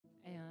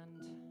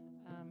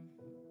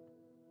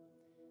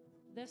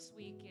this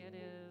week it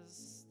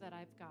is that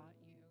I've got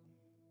you.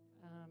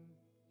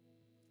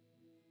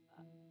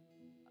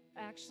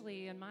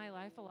 Actually, in my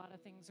life, a lot of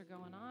things are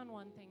going on,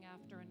 one thing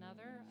after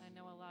another. I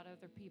know a lot of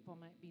other people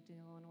might be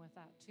dealing with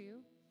that too.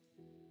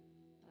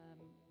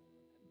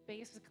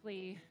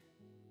 Basically,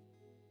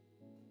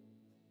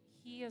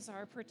 He is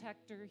our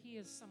protector. He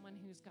is someone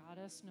who's got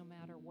us no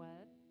matter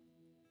what.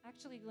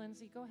 Actually,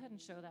 Lindsay, go ahead and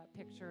show that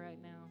picture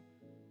right now.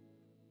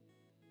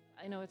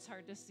 I know it's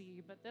hard to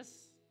see, but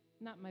this,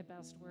 not my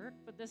best work,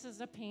 but this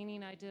is a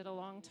painting I did a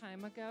long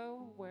time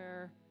ago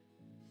where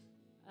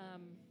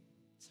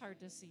it's hard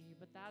to see,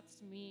 but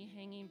that's me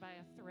hanging by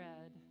a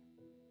thread.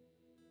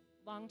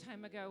 Long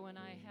time ago when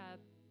I had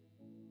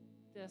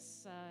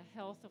this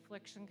health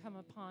affliction come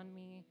upon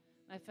me,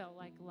 I felt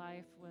like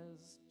life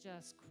was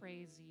just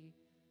crazy.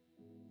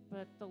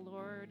 But the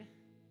Lord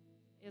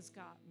has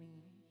got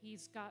me.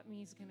 He's got me.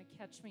 He's going to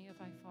catch me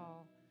if I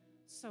fall.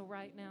 So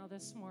right now,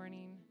 this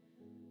morning,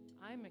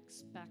 I'm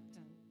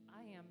expectant.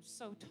 I am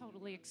so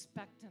totally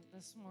expectant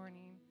this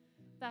morning.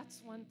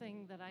 That's one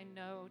thing that I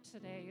know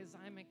today is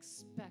I'm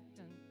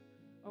expectant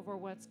over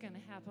what's going to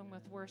happen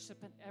with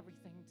worship and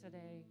everything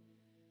today.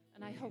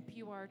 And I hope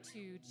you are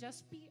too.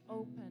 Just be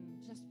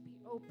open. Just be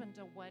open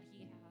to what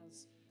He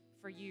has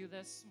for you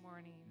this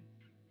morning,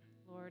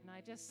 Lord. And I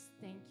just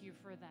thank you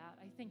for that.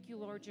 I thank you,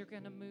 Lord, you're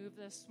going to move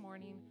this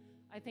morning.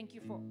 I thank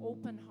you for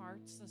open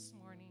hearts this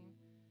morning.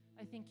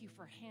 I thank you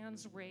for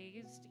hands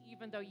raised,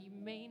 even though you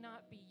may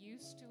not be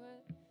used to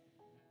it,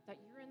 that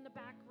you're in the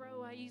back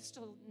row. I used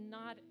to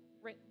not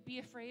be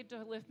afraid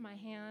to lift my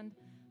hand.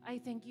 I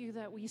thank you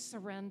that we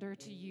surrender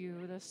to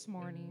you this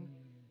morning.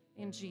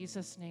 In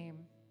Jesus'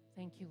 name,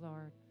 thank you,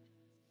 Lord.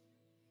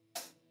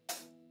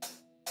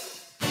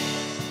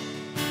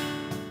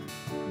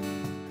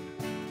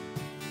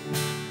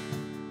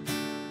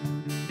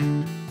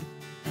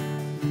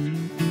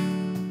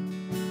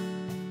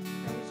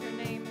 Praise your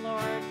name,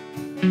 Lord.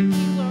 Thank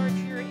you, Lord,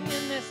 you're in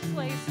this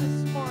place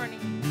this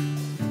morning.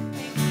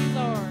 Thank you,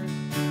 Lord.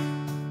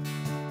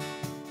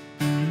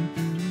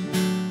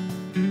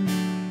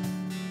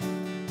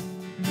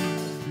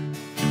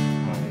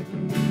 I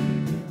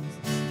believe in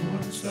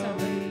one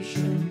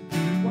salvation,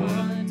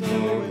 one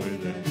doorway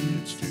that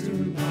leads to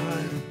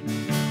life,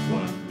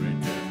 one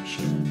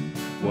redemption,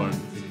 one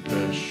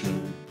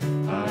confession.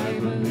 I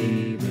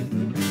believe in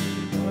the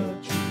name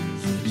of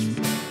Jesus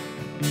Christ.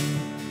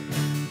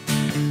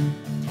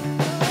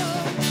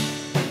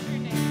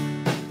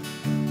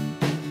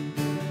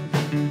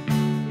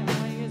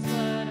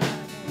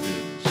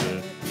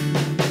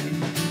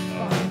 I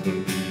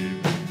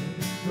believe in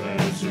the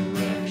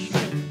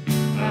resurrection.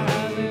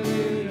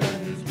 Hallelujah,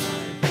 His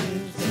life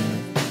is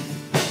death.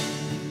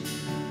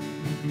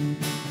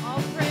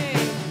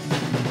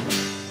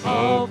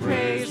 All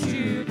praise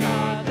to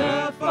God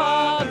the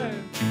Father.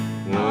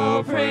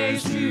 All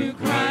praise to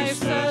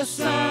Christ the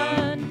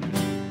Son.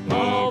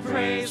 All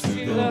praise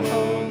to the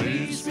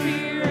Holy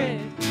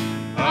Spirit.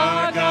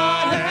 Our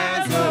God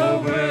has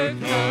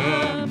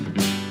overcome.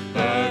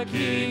 The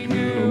King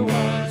who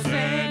was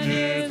and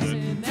is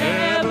and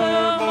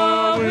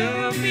evermore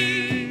will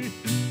be.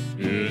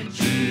 In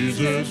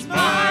Jesus'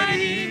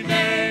 mighty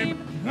name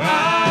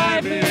I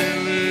believe.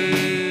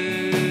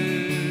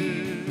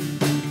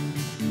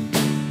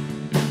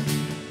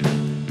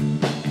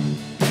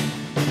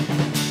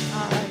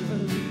 I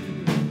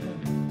believe in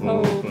the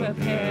hope of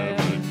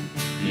heaven.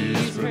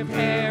 He's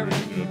preparing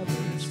a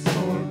place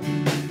for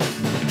me.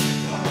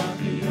 Far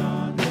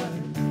beyond what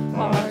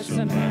hearts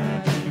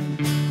imagine,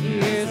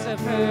 ears have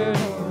heard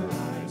or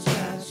eyes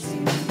have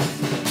seen.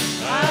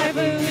 I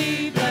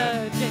believe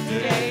the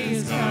day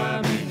is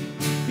coming.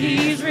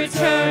 He's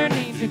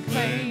returning to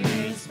claim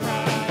His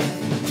bride.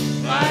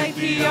 Like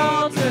the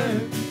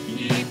altar,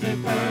 keep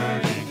it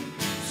burning.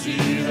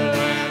 See the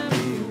Lamb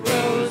who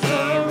rose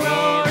a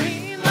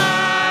roaring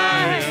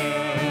lion.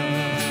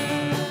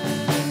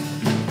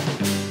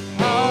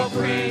 All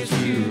praise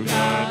to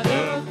God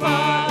the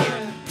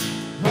Father.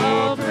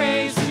 All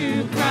praise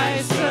to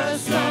Christ the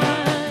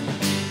Son.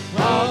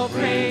 All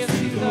praise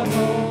to the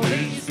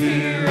Holy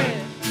Spirit.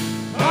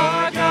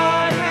 Our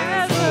God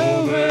has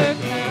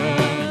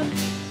overcome.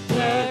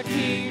 The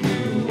King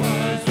who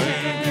was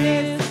and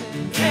is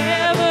and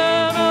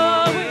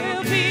evermore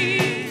will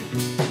be.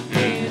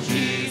 In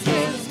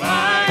Jesus'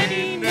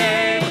 mighty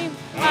name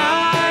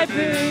I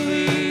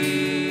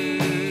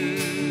believe.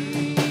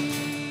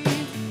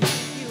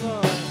 Thank you,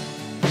 Lord.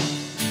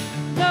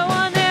 No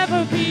one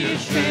ever be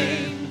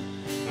ashamed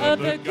of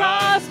the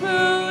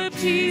gospel of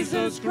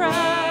Jesus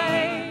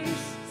Christ.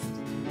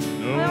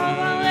 No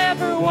one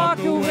ever walk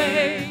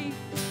away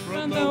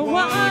from the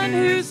one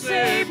who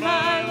saved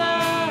my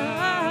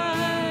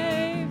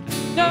life.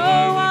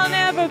 No one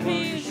ever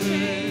be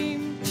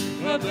ashamed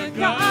of the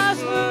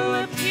gospel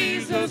of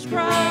Jesus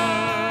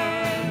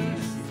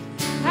Christ.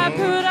 How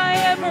could I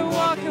ever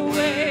walk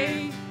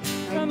away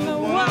from the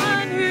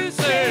one who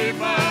saved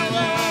my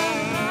life?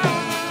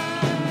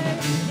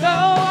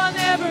 No one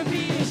ever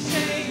be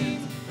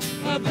ashamed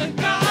of the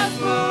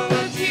gospel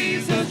of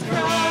Jesus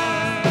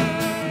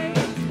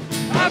Christ.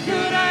 How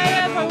could I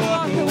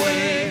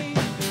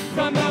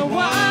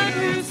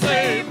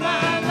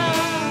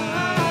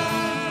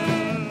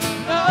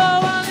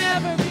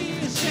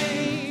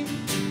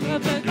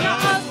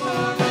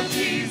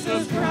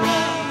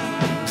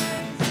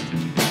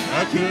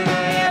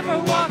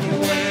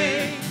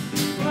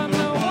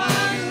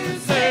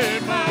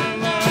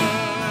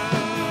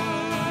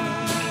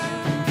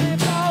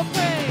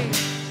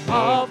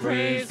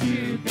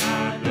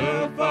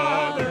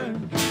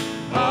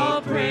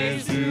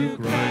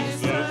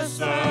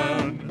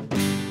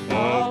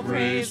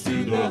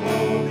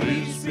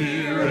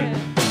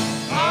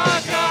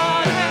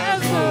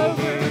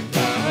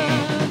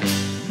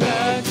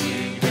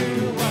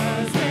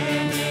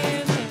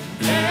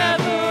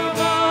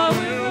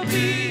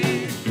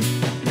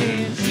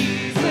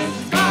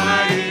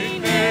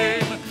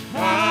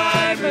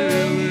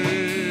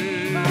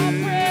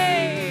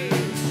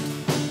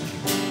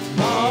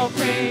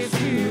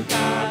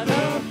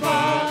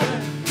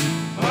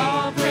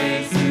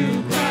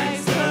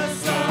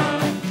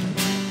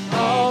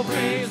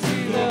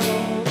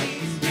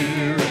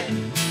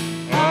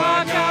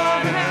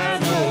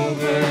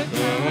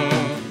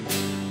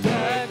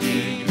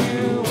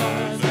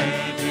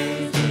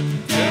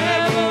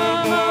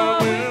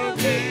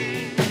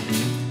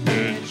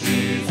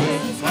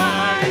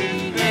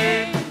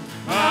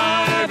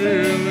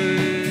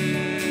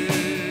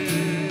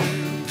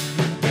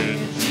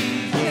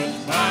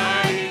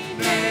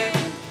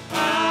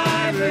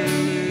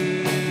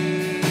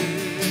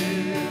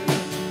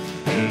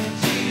In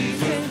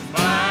Jesus'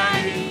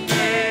 mighty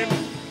name,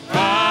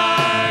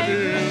 I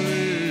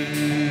believe.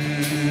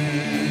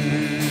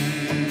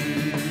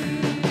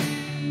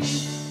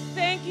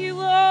 Thank you,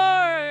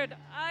 Lord.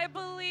 I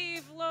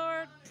believe,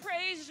 Lord.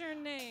 Praise your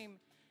name.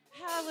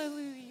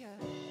 Hallelujah.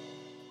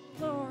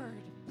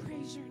 Lord,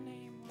 praise your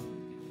name, Lord.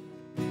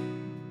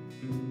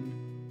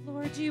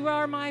 Lord, you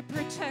are my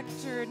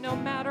protector no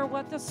matter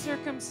what the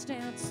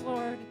circumstance,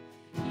 Lord.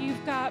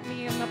 You've got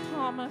me in the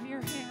palm of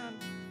your hand.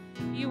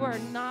 You are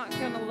not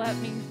going to let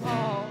me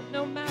fall,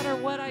 no matter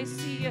what I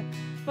see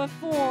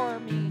before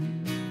me.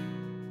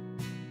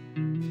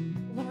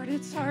 Lord,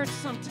 it's hard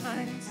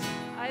sometimes.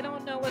 I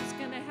don't know what's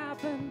going to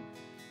happen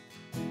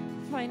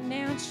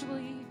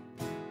financially.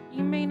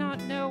 You may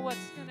not know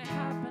what's going to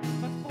happen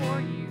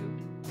before you,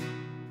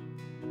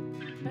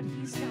 but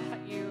He's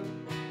got you.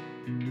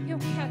 He'll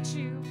catch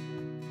you.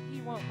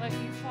 He won't let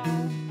you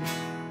fall.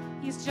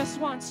 He just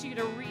wants you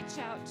to reach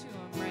out to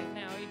Him right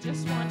now. He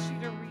just wants you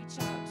to reach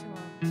out to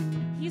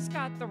Him. He's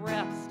got the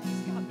rest.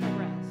 He's got the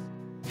rest.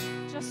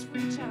 Just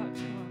reach out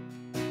to Him.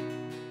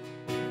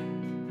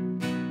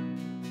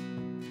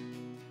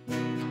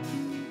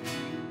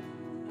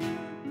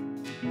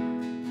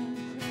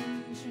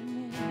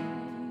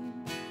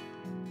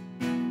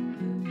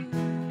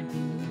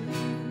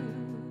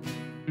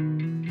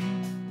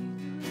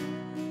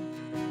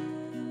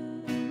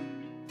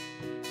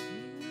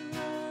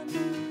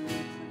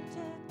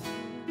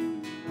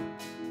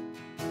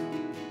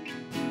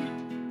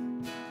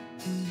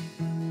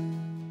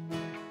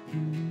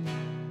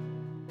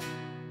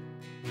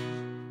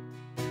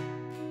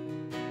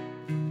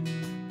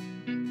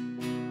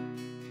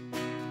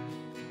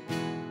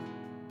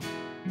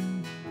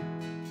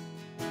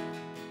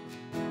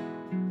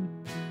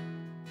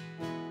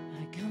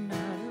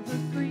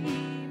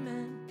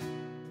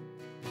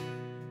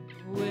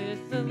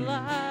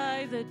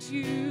 Lie that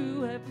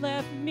you have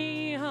left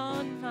me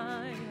on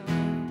my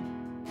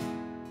own.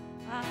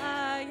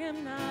 I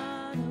am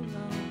not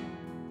alone.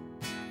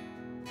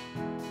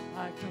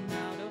 I come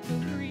out of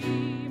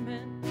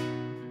agreement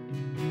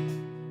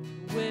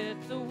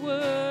with the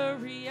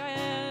worry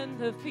and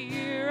the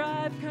fear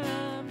I've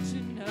come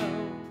to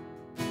know.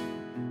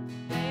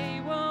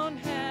 They won't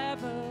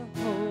have a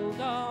hold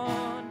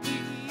on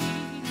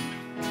me.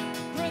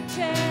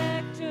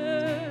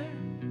 Protector,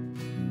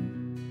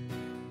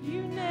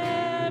 you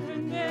never,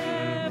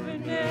 never,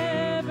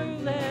 never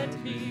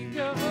let me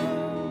go.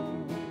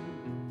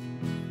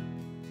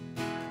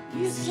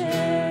 You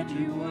said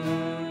you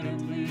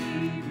wouldn't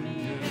leave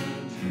me,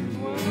 and you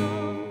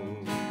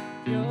won't.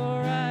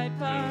 You're right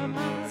by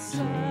my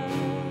side.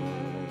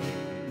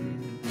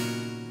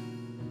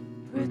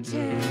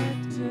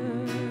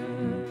 Protector,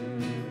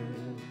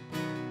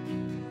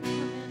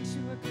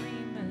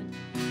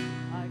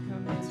 I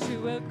come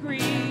into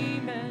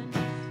agreement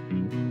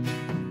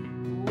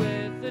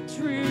with the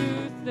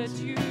truth that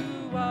you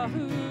are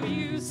who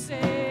you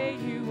say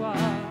you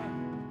are.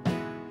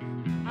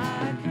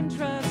 I can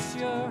trust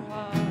your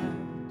heart.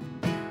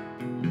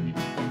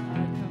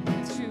 I come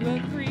into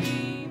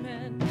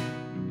agreement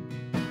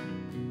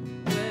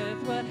with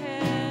what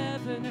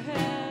heaven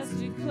has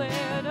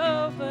declared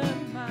over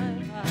my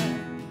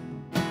life.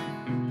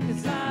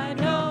 'Cause I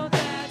know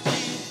that you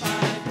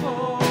fight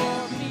for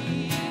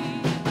me.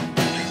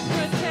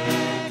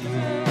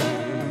 Protector,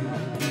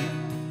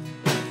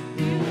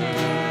 you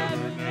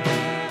never,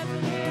 never,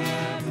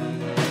 never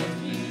let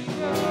me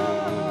go.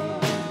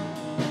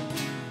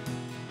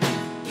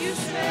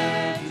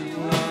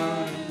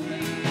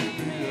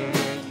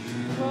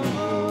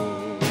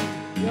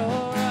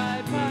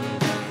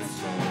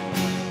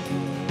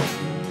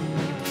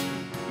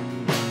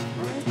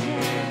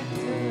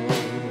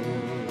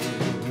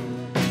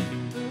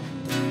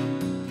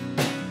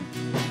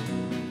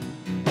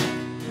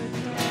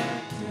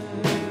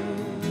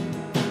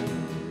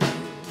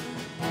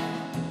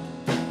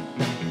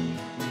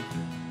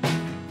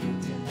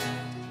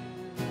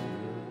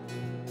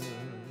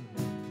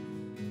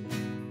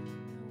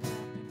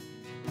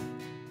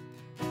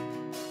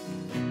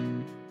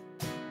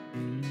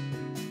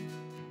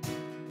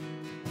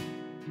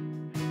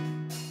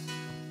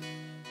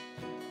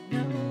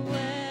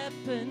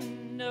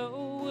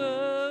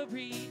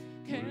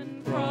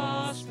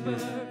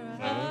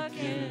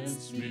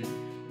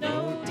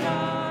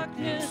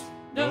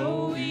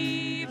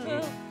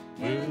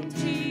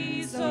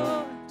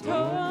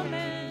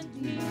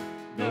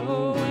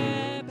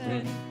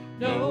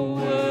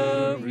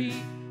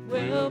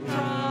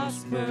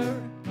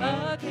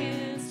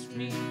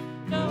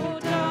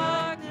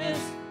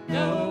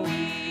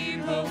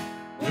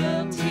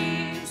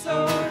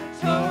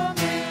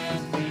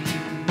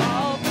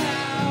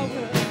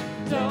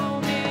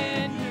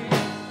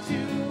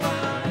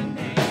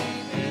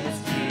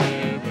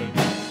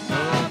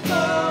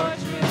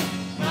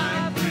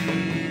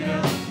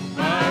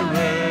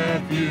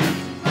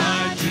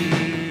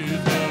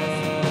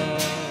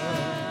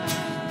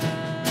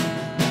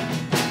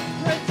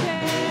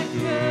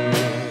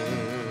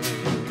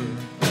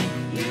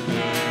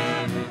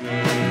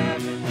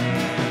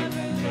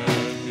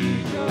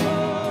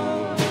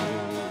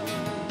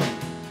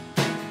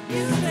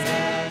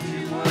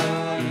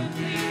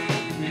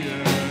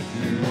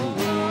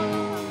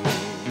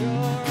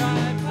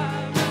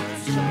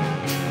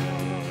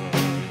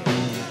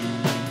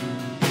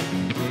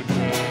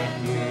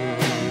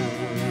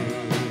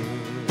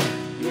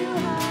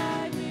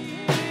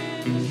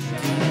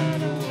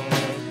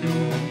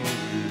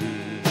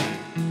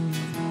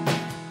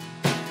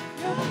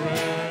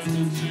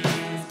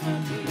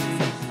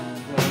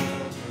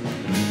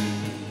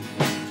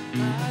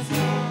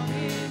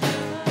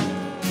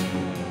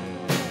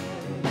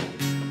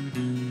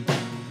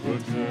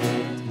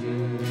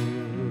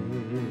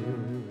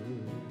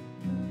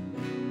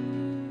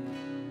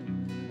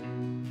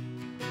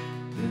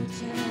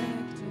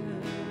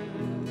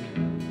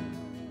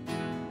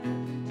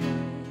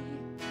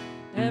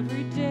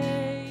 Every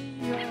day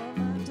you're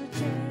my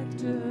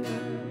protector.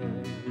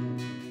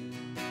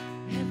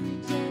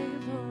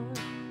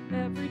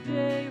 Every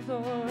day,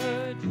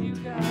 Lord, you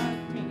got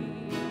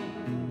me.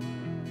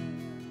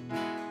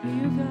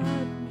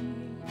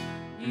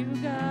 You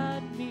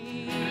got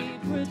me,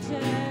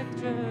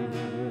 protector.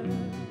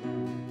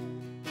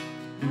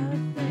 I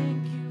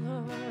thank you,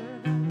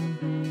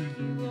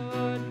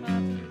 Lord.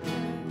 My protector.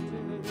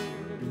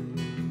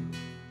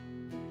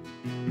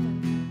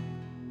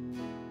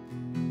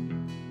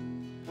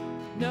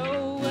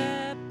 No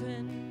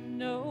weapon,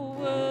 no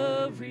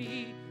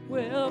worry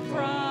will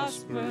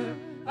prosper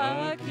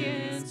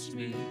against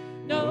me.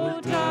 No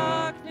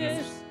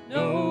darkness,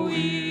 no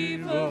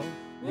evil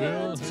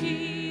will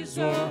tease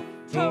or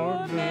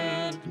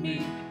torment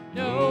me.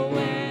 No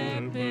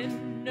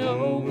weapon,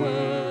 no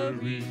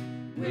worry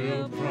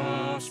will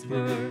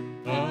prosper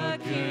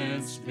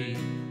against me.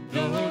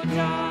 No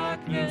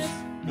darkness,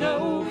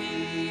 no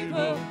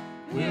evil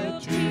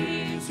will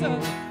tease or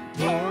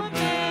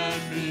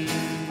torment me.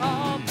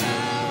 All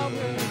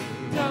power,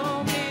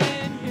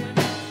 dominion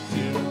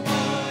to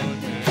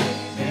one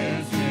name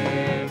is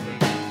given.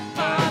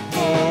 My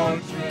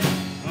fortress,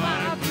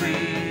 my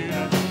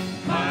freedom,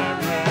 my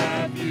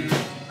refuge,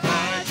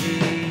 my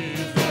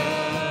Jesus.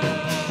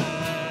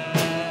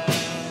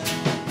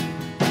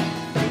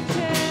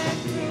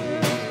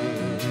 Protector,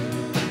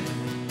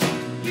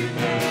 you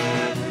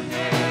never,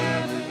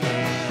 never,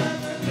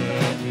 never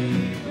let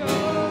me go.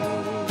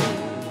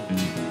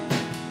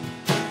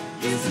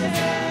 You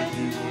said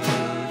you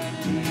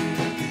wouldn't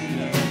leave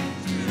me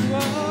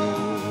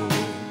alone.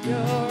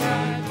 You're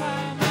right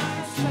by my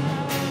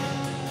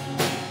side.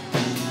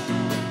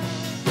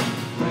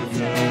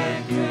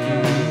 Protector,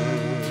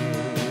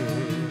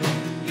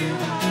 you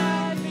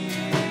hide me in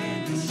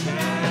the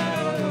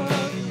shadow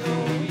of your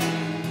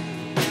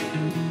wings.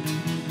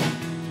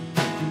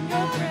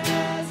 Your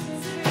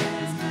presence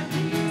is my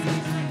peace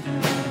and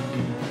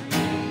covering.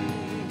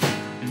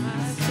 My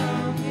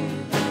song in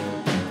the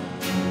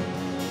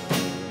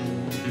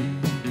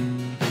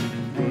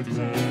every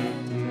day,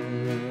 you're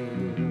my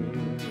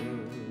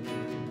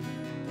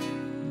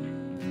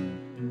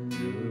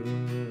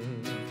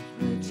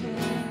protector.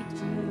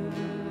 Protector.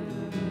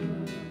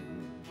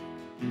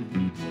 Thank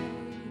you,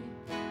 Lord.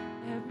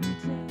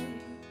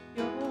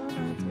 You are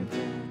my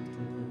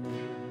protector, Lord.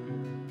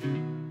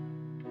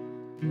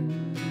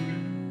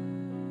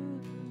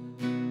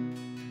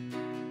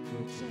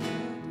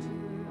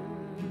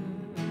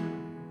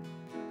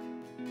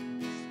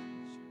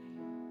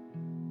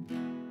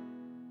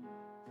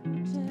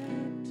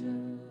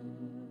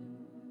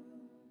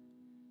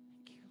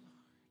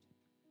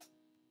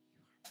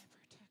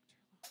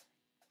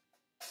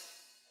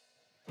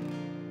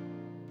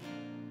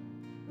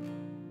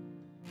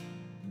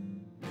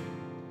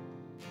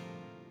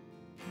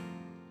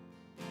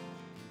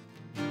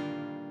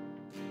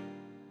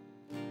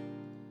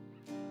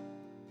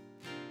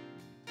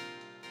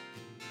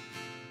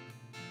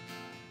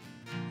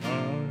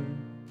 I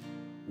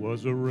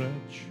was a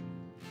wretch.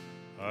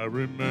 I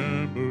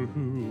remember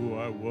who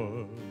I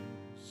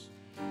was.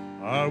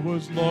 I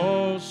was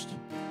lost.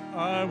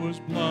 I was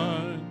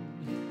blind.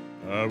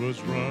 I was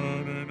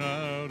running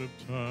out of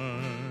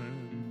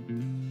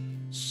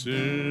time.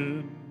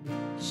 Sin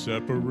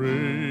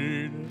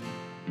separated.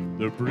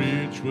 The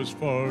breach was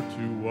far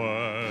too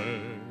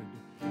wide.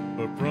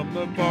 But from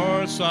the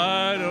far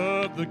side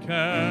of the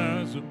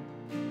chasm,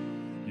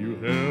 you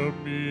held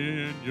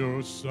me in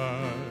your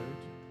sight.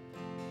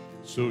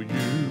 So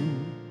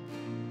you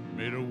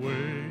made a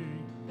way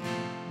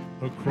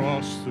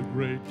across the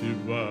great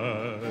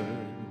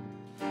divide,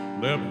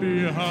 left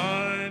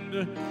behind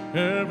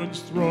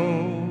heaven's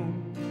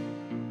throne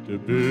to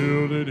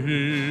build it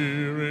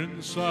here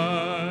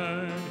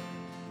inside.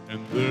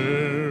 And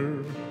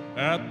there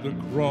at the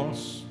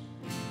cross,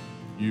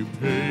 you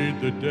paid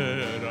the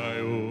debt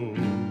I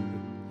owed,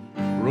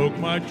 broke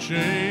my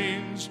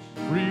chains,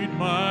 freed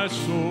my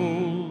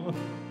soul.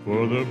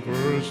 For the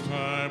first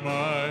time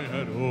I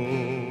had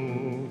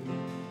hope.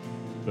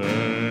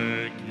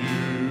 Thank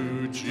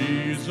you,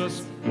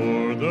 Jesus,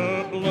 for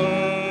the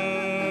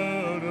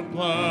blood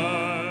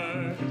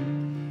applied.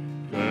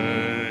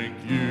 Thank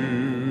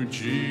you,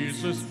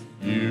 Jesus,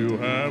 you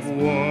have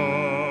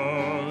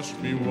washed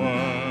me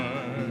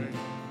white.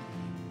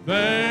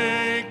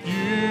 Thank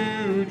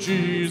you,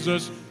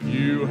 Jesus,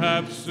 you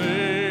have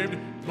saved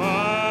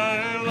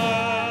my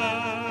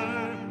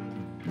life.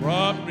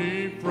 Brought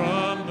me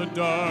from the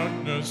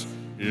darkness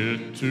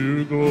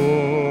into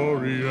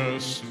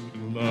glorious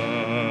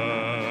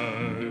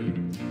light.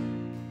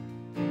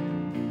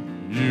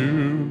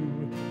 You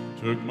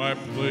took my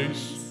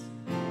place,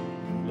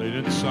 laid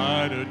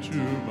inside a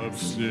tomb of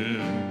sin.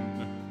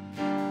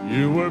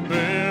 You were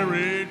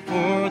buried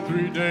for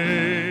 3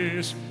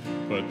 days,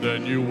 but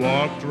then you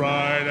walked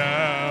right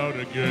out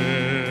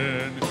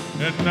again.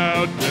 And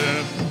now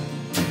death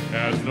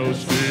has no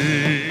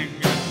sting,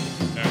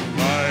 and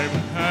life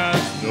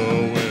has no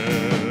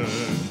end.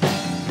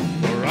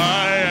 For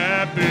I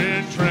have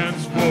been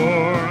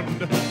transformed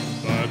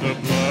by the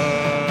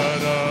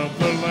blood of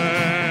the Lamb.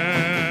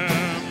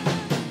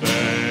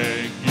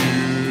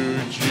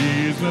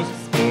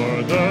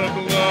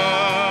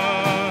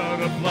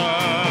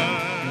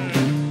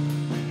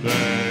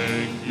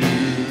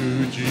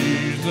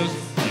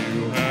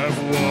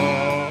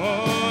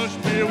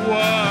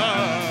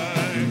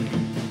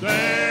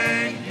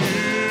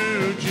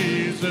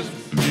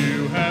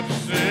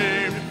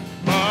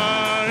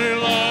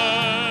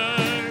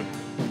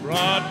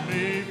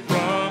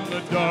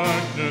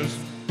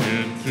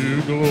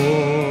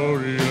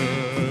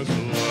 glorious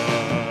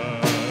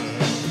light.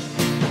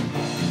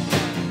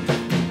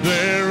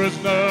 There is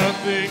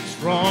nothing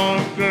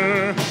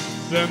stronger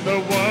than the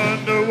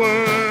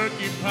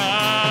wonder-working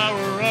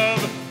power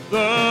of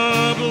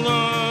the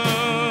blood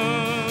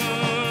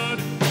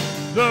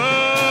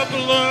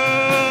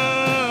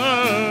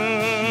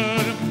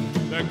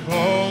that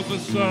calls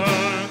us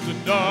sons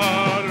and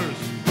daughters.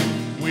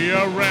 We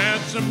are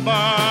ransomed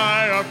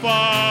by our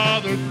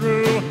Father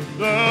through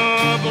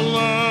the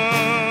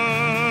blood.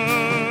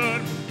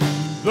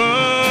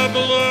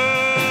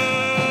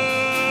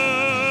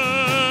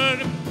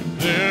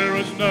 There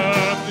is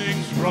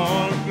nothing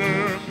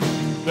stronger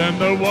than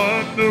the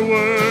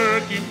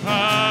wonder-working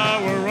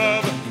power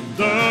of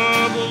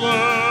the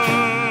blood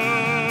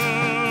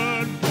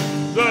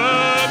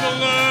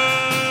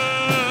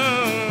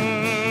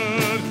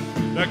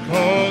that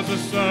calls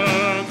us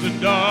sons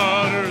and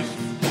daughters.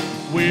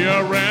 We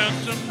are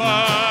ransomed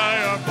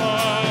by our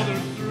Father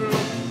through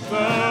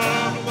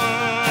the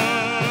blood.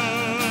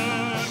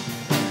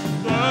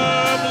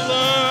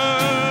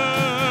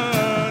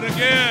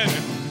 Again,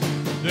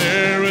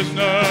 there is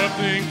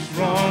nothing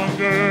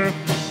stronger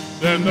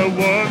than the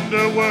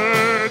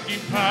wonder-working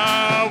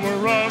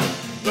power of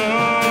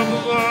the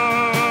blood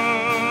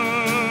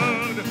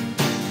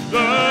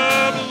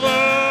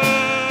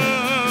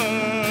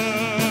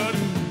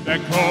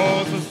that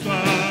calls us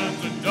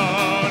sons and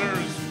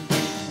daughters.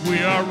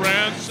 We are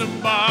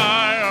ransomed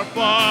by our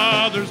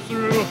fathers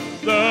through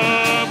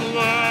the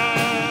blood.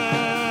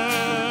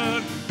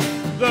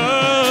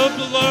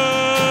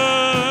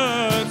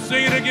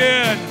 Sing it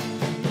again.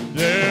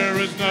 There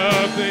is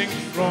nothing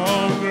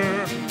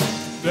stronger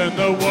than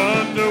the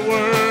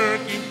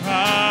wonder-working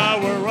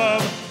power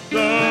of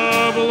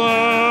the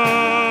blood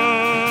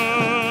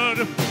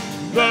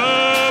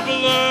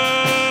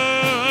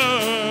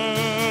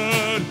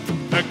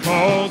that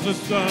calls us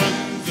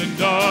sons and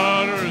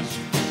daughters.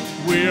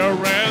 We are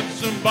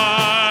ransomed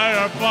by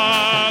our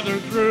Father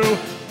through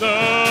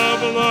the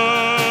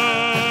blood.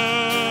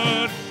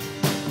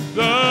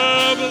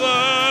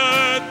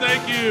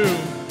 Thank you.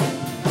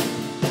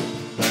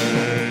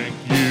 Thank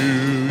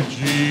you,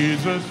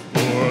 Jesus,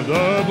 for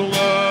the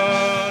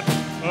blood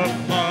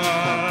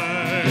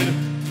applied.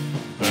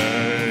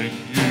 Thank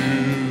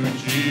you,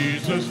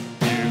 Jesus,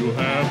 you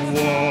have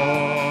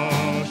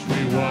washed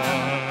me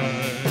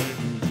white.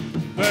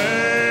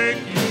 Thank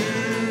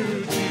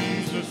you,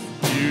 Jesus,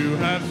 you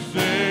have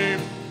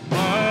saved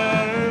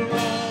my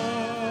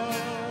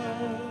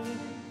life.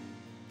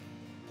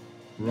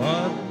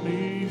 Brought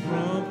me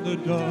from the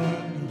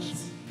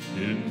darkness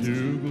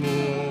into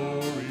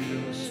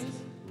glorious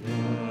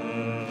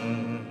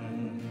light.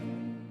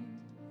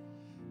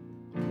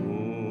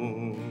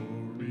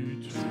 Glory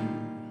to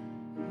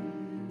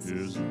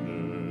His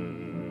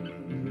name.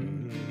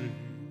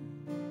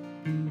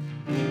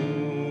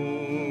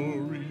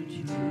 Glory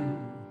to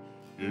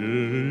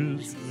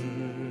His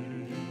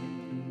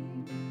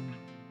name.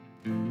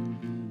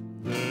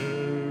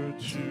 There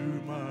to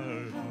my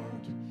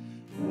heart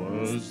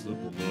was the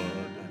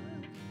blood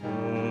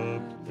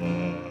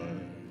applied.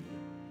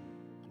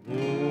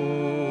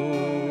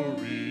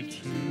 Glory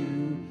to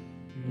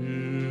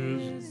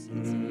His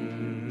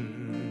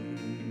name.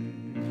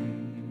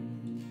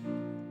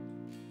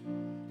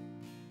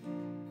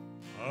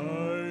 I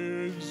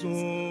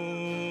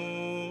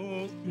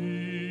exalt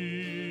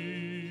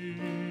Thee.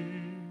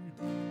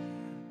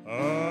 I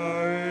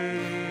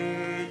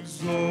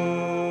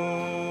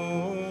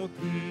exalt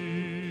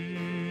Thee.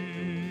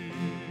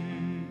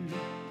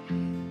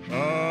 I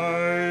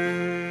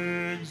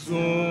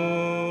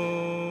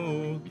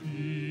exalt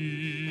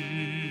Thee.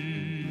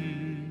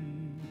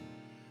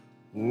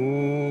 O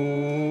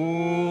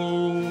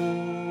Lord,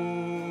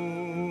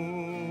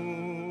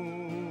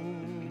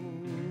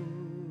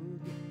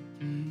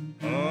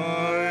 I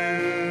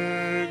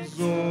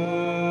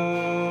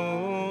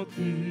exalt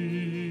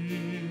Thee.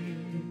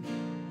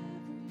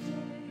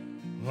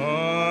 I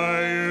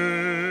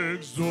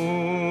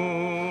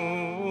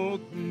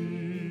exalt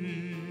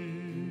Thee.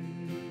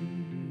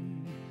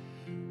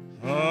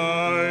 I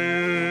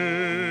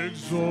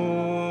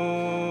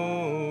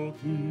exalt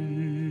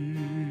Thee.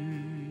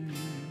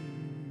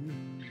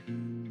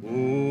 O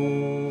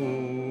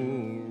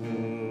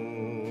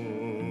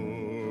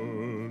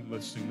Lord.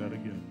 Let's sing that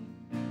again.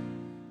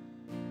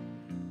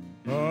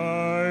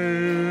 I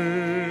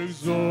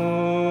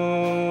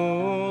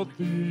exalt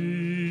Thee.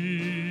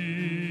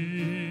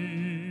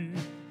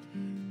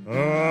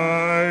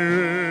 I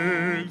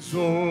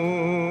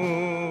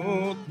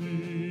exalt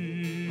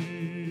Thee.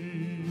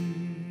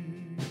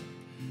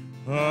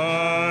 I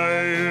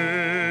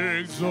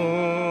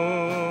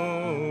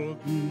exalt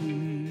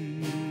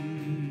Thee.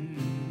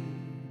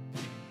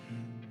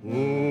 O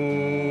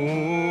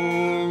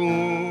Lord.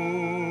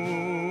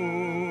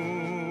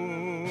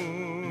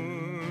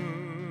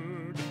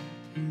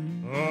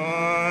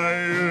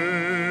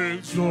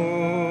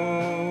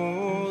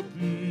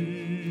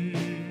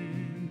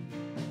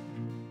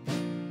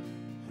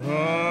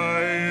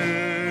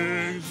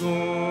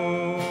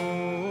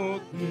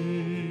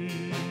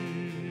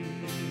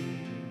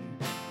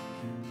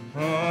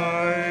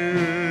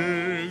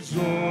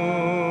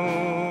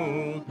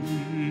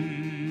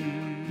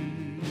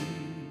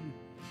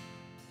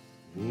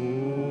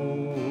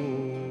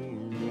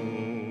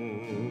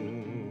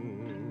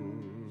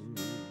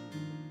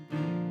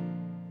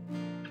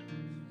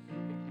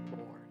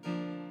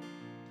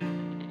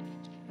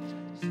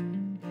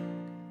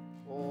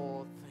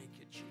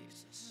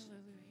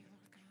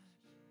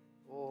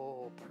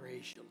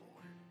 Praise you,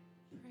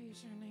 Lord.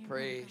 Praise your name.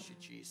 Praise you,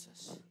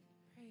 Jesus.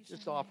 Praise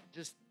Just your offer, name.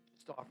 just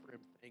offer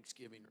him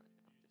thanksgiving right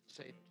now. Just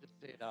say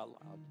it out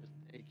loud. Just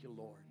thank you,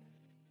 Lord.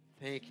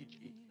 Thank you,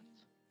 Jesus.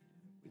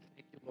 We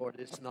thank you, Lord.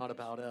 It's not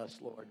about us,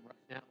 Lord.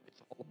 Right now,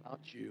 it's all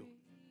about you.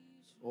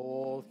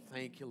 Oh,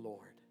 thank you,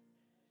 Lord.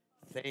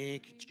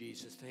 Thank you,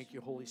 Jesus. Thank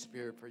you, Holy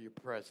Spirit, for your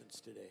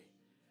presence today.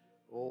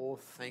 Oh,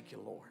 thank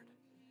you, Lord.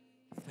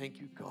 Thank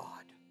you,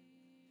 God.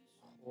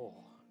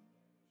 Oh,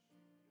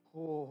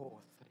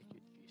 thank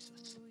you,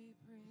 Jesus.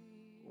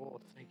 Oh,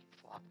 thank you,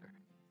 Father.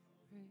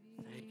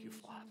 Thank you,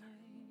 Father.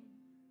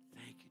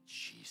 Thank you,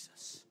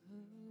 Jesus.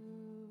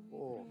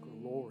 Oh,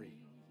 glory.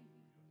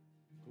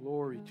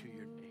 Glory to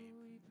your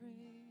name.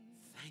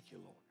 Thank you,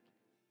 Lord.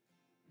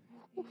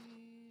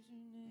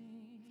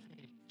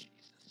 Thank you,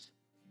 Jesus.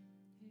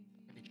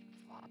 Thank you,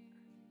 Father.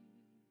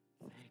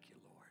 Thank you,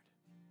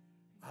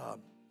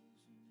 Lord.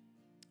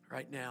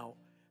 Right now,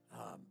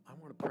 I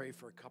want to pray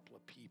for a couple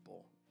of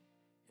people.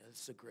 Yeah,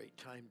 this is a great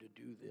time to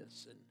do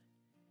this. And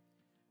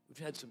we've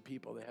had some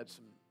people that had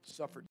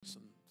suffered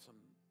some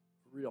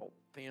real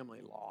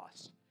family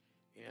loss.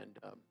 And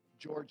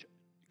George,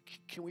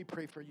 can we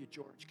pray for you,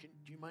 George?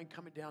 Do you mind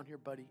coming down here,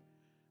 buddy?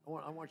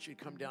 I want you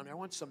to come down here. I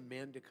want some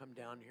men to come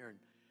down here and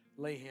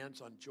lay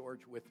hands on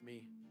George with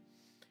me.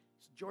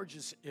 George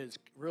has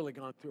really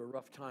gone through a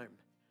rough time.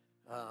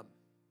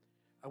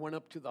 I went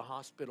up to the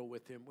hospital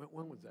with him.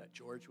 When was that,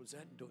 George? Was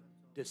that in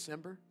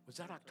December? Was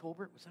that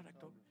October?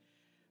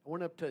 I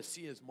went up to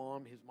see his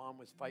mom. His mom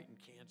was fighting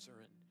cancer,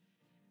 and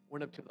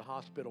went up to the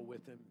hospital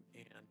with him,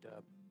 and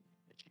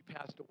she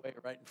passed away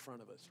right in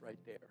front of us, right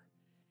there.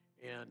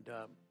 And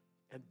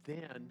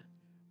then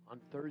on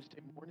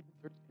Thursday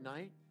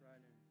night,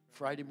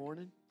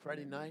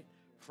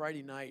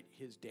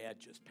 his dad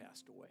just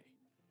passed away.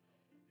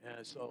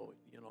 And so,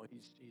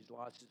 he's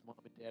lost his mom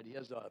and dad. He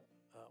has a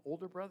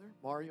older brother.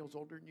 Mario's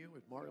older than you.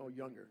 Is Mario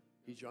younger?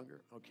 He's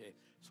younger? Okay.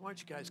 So why don't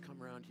you guys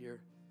come around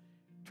here?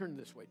 Turn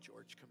this way,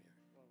 George. Come here.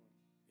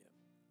 Yeah.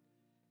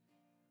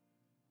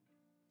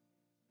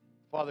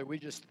 Father, we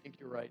just thank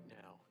you right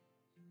now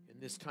in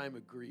this time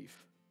of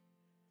grief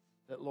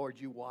that, Lord,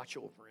 you watch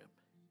over him.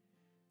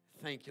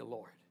 Thank you,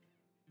 Lord.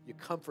 You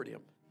comfort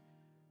him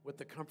with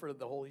the comfort of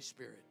the Holy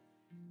Spirit,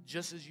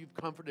 just as you've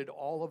comforted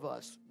all of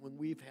us when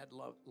we've had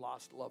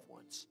lost loved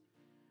ones.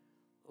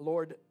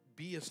 Lord,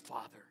 be his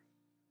father.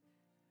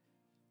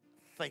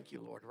 Thank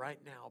you, Lord. Right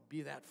now,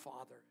 be that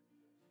father.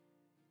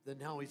 That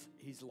now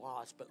he's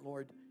lost, but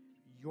Lord,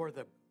 you're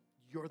the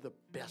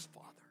best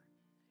father,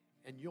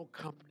 and you'll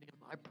comfort him.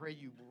 I pray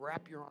you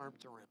wrap your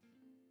arms around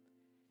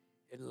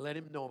him and let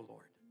him know,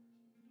 Lord,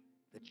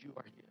 that you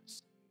are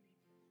his.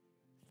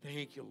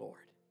 Thank you, Lord.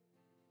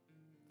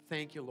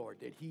 Thank you, Lord,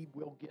 that he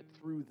will get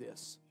through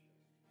this,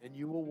 and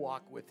you will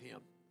walk with him,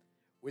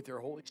 with your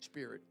Holy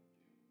Spirit,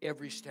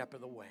 every step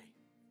of the way.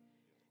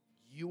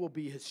 You will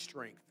be his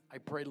strength. I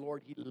pray,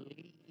 Lord, he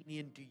lean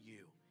into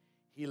you.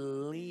 He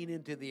lean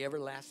into the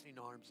everlasting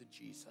arms of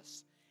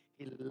Jesus.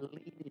 He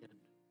lean in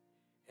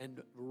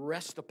and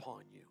rest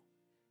upon you.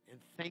 And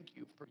thank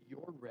you for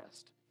your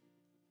rest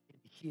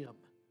in him.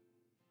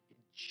 In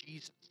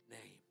Jesus'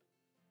 name,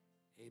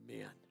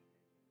 amen.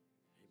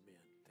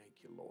 Amen.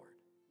 Thank you, Lord.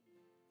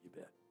 You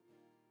bet.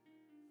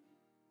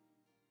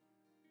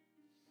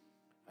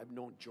 I've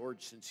known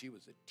George since he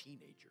was a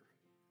teenager.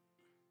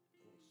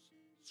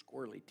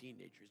 Squirrely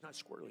teenager. He's not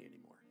squirrely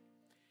anymore.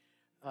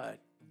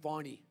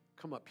 Vonnie,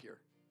 come up here.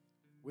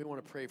 We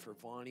want to pray for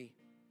Vonnie.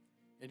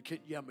 And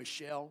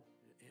Michelle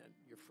and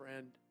your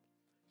friend,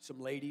 some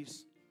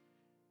ladies.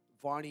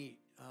 Vonnie,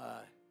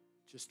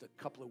 just a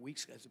couple of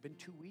weeks. Has it been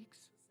 2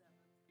 weeks?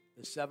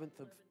 The 7th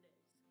of,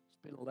 it's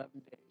been 11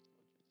 days.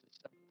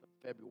 Just the 7th of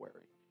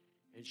February.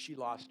 And she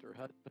lost her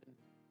husband.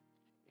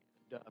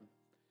 And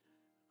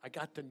I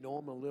got to know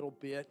him a little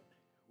bit.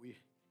 He's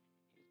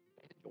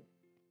a banjo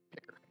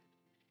picker.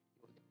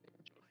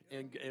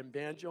 And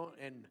banjo,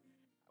 and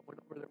I went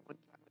over there one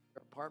time at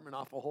their apartment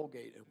off of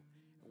Holgate, and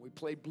we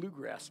played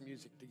bluegrass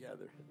music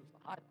together. It was the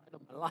highlight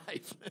of my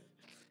life.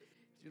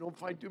 You don't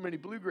find too many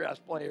bluegrass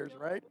players,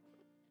 right?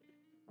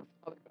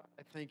 Father God,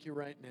 I thank you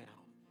right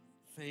now.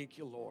 Thank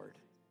you, Lord,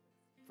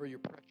 for your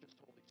precious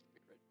Holy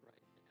Spirit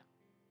right now.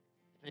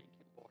 Thank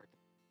you, Lord.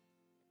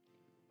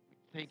 We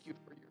thank you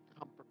for your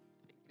comfort.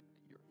 Thank you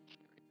that you're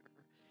carrying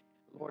her.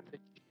 Lord,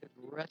 that she is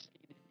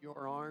resting in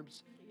your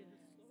arms,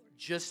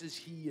 just as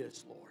he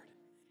is, Lord.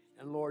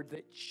 And Lord,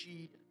 that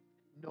she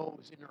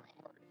knows in her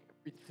heart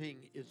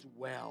everything is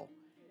well.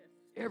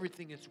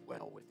 Everything is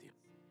well with him.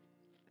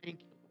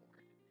 Thank you,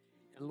 Lord.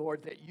 And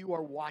Lord, that you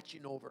are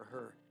watching over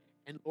her.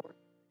 And Lord,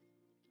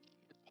 she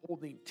is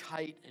holding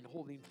tight and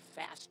holding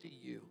fast to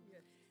you.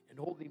 And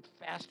holding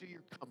fast to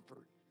your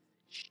comfort.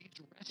 She's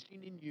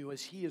resting in you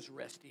as he is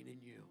resting in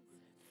you.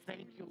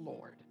 Thank you,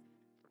 Lord,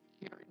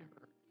 for carrying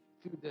her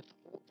through this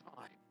whole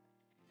time.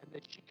 And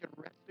that she can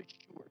rest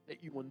assured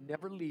that you will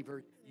never leave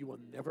her, you will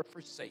never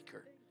forsake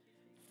her.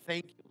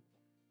 Thank you.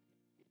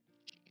 In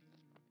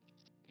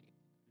Jesus' name,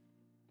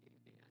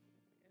 amen.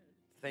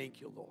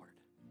 Thank you, Lord.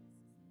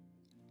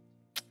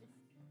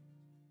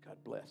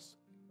 God bless.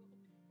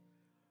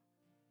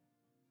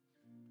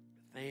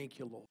 Thank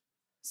you, Lord.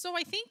 So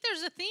I think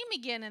there's a theme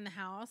again in the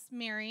house,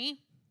 Mary.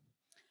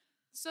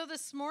 So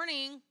this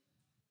morning,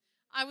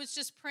 I was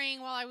just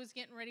praying while I was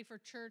getting ready for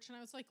church, and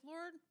I was like,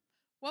 Lord,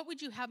 what would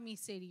you have me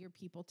say to your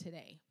people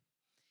today?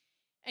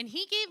 And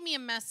he gave me a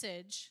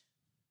message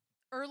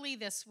early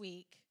this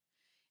week,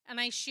 and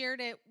I shared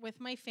it with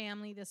my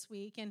family this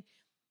week, and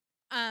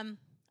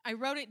I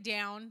wrote it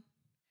down,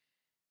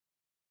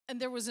 and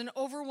there was an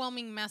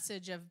overwhelming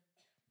message of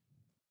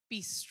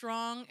be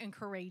strong and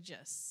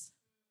courageous.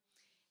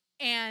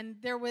 And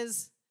there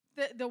was,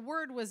 the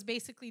word was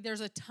basically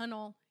there's a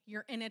tunnel,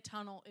 you're in a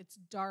tunnel, it's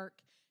dark,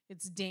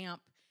 it's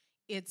damp,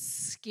 it's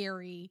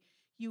scary.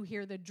 You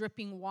hear the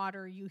dripping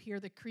water, you hear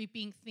the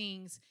creeping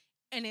things,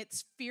 and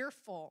it's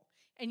fearful,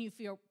 and you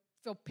feel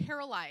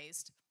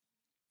paralyzed.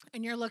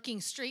 And you're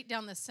looking straight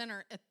down the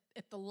center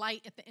at the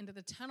light at the end of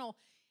the tunnel,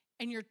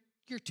 and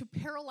you're too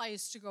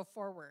paralyzed to go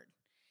forward.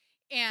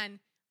 And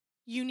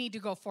you need to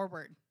go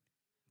forward.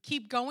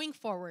 Keep going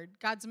forward.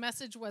 God's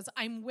message was,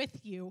 I'm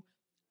with you.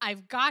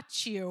 I've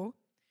got you.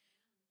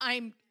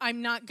 I'm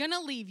not going to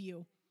leave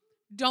you.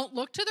 Don't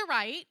look to the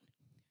right.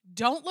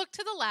 Don't look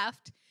to the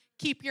left.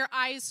 Keep your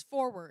eyes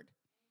forward.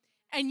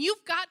 And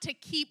you've got to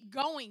keep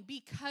going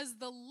because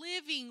the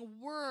living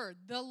word,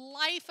 the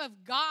life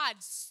of God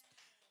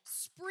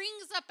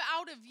springs up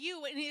out of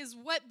you and is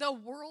what the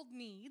world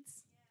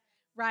needs,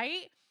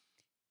 right?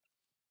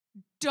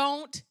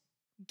 Don't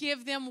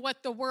give them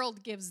what the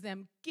world gives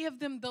them. Give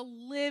them the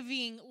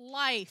living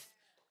life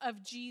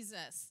of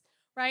Jesus,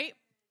 right?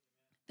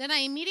 Then I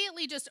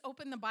immediately just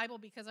opened the Bible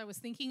because I was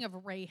thinking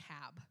of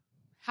Rahab,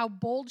 how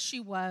bold she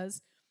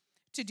was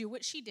to do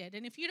what she did.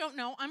 And if you don't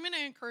know, I'm going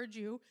to encourage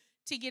you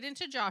to get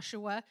into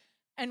Joshua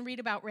and read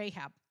about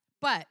Rahab.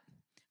 But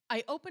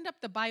I opened up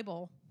the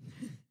Bible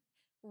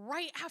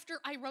right after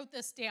I wrote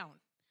this down.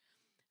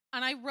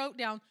 And I wrote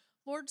down,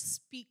 Lord,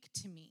 speak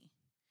to me.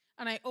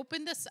 And I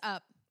opened this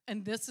up,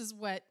 and this is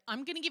what,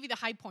 I'm going to give you the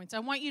high points. I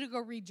want you to go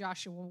read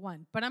Joshua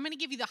 1, but I'm going to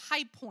give you the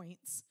high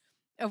points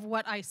of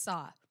what I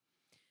saw.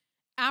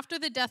 After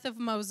the death of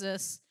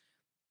Moses,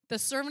 the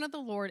servant of the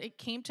Lord, it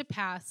came to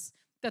pass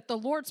that the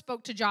Lord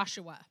spoke to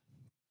Joshua.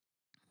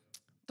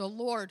 The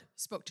Lord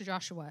spoke to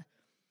Joshua.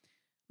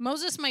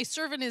 Moses, my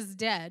servant, is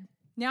dead.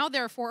 Now,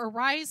 therefore,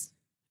 arise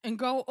and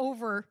go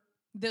over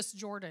this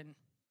Jordan.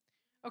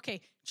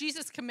 Okay,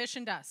 Jesus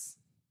commissioned us,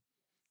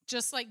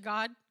 just like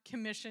God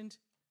commissioned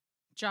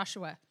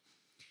Joshua.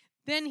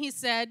 Then he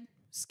said,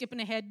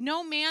 skipping ahead,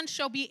 no man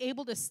shall be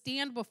able to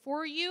stand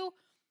before you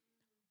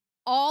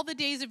all the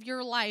days of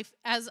your life.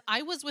 As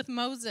I was with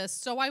Moses,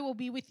 so I will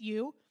be with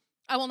you.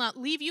 I will not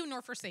leave you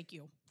nor forsake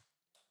you.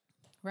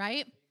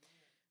 Right?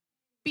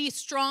 Be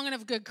strong and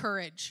of good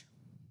courage.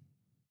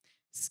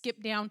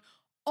 Skip down.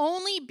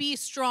 Only be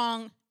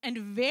strong and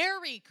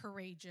very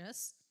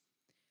courageous,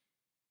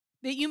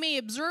 that you may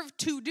observe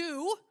to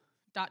do, ...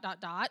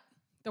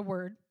 the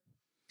word.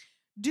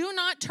 Do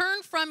not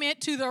turn from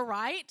it to the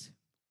right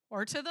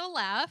or to the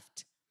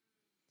left,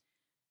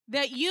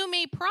 that you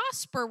may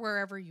prosper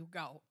wherever you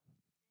go.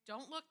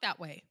 Don't look that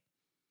way.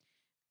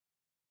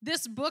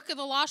 This book of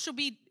the law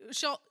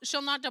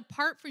shall not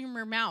depart from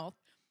your mouth,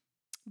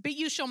 but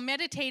you shall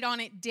meditate on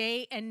it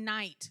day and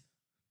night.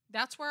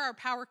 That's where our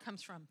power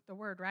comes from, the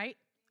word, right?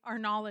 Our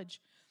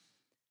knowledge.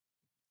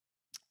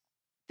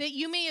 That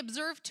you may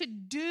observe to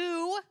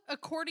do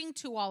according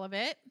to all of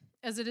it,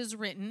 as it is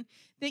written,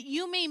 that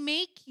you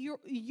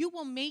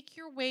will make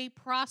your way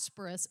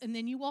prosperous, and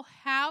then you will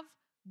have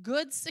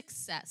good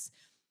success.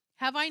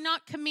 Have I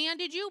not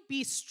commanded you?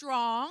 Be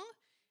strong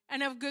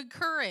and of good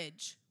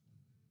courage.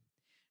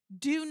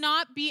 Do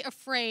not be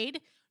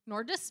afraid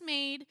nor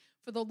dismayed,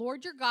 for the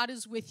Lord your God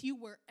is with you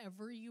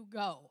wherever you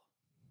go.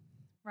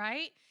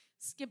 Right?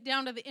 Skip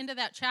down to the end of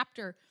that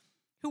chapter.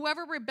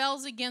 Whoever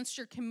rebels against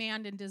your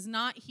command and does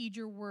not heed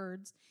your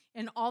words,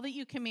 and all that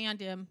you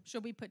command him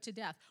shall be put to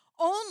death.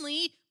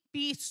 Only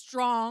be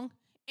strong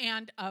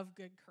and of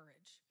good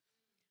courage.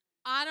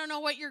 I don't know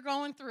what you're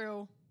going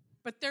through,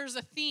 but there's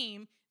a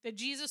theme that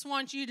Jesus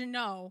wants you to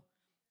know.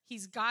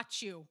 He's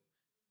got you.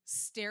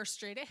 Stare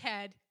straight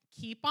ahead.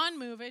 Keep on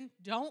moving.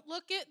 Don't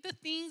look at the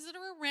things that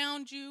are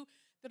around you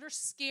that are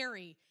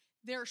scary.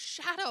 They're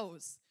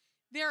shadows.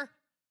 They are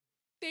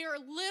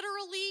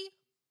literally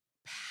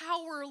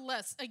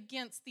powerless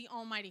against the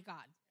Almighty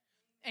God.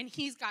 And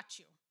he's got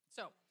you.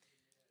 So,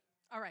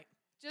 all right.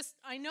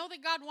 I know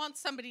that God wants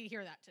somebody to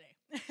hear that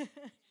today.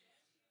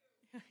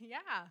 Yeah.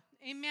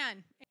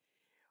 Amen.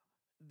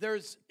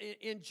 There's,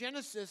 in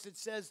Genesis, it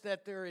says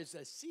that there is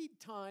a seed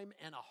time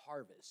and a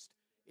harvest.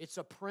 It's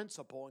a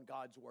principle in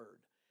God's word.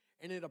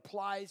 And it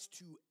applies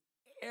to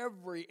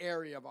every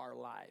area of our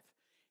life.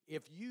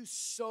 If you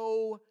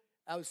sow,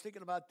 I was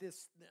thinking about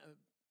this,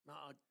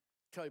 I'll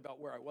tell you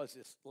about where I was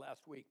this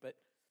last week, but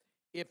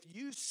if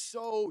you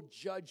sow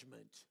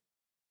judgment,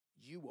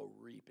 you will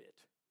reap it.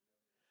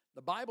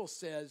 The Bible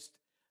says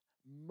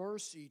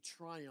mercy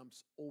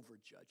triumphs over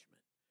judgment.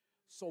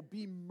 So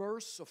be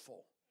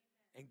merciful,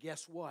 and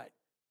guess what?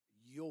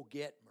 You'll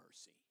get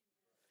mercy.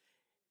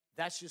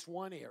 That's just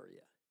one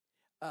area.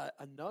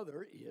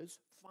 Another is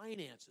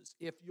finances.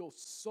 If you'll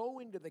sow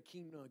into the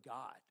kingdom of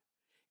God,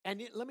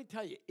 and let me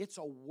tell you, it's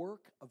a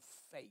work of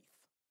faith.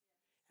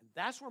 And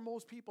that's where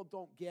most people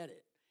don't get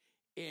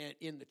it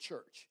in the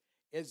church,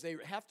 is they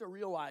have to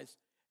realize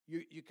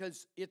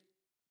because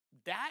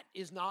that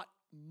is not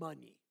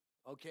money,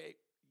 okay?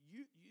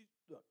 You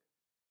look,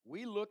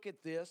 we look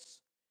at this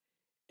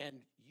and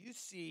you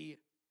see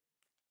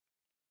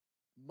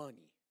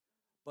money,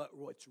 but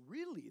what's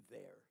really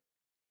there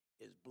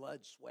is blood,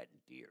 sweat, and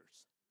tears.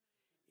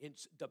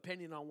 It's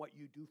depending on what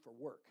you do for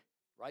work,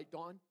 right,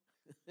 Dawn?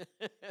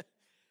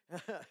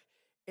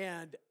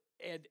 and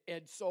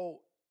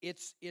so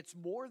it's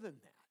more than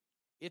that.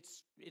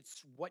 It's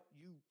what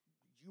you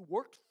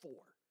worked for.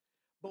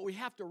 But we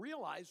have to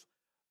realize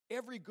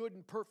every good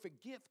and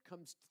perfect gift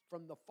comes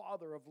from the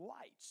Father of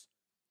lights.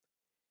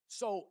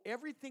 So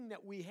everything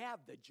that we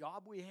have, the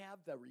job we have,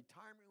 the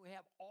retirement we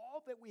have,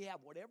 all that we have,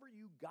 whatever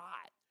you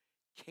got,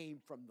 came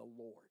from the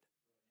Lord.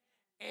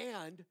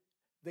 And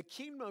the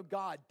kingdom of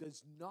God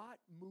does not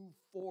move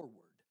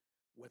forward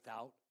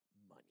without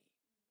money.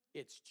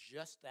 It's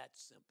just that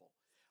simple.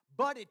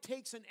 But it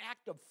takes an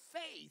act of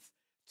faith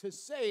to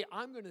say,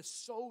 I'm going to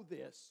sow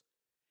this.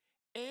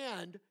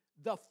 And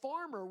the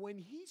farmer, when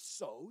he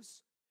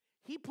sows,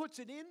 he puts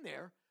it in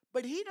there,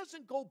 but he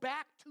doesn't go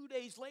back 2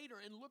 days later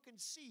and look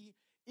and see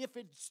if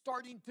it's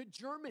starting to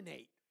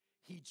germinate.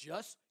 He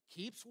just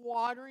keeps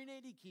watering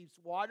it, he keeps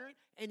watering,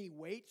 and he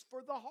waits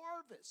for the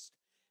harvest.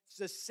 It's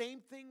the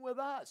same thing with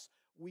us.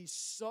 We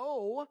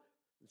sow.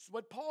 It's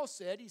what Paul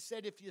said. He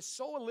said, if you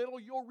sow a little,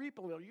 you'll reap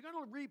a little. You're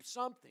going to reap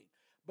something.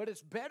 But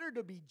it's better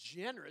to be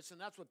generous,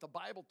 and that's what the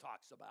Bible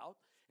talks about,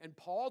 and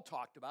Paul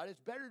talked about. It's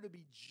better to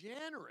be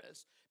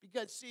generous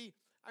because, see,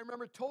 I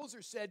remember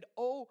Tozer said,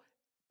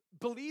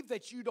 believe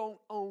that you don't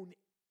own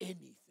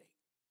anything.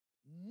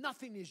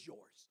 Nothing is yours.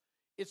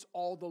 It's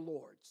all the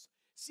Lord's.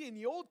 See, in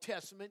the Old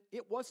Testament,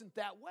 it wasn't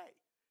that way.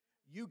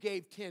 You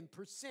gave 10%.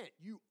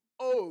 You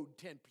owed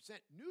 10%.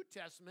 New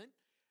Testament,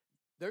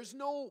 there's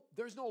no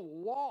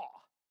law.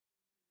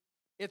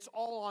 It's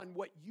all on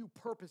what you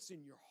purpose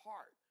in your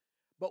heart.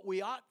 But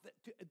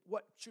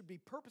what should be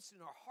purposed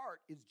in our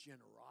heart is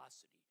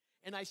generosity.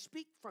 And I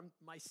speak from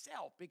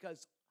myself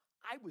because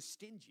I was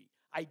stingy.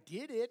 I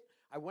did it.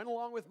 I went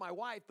along with my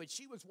wife, but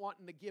she was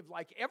wanting to give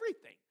like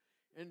everything.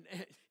 And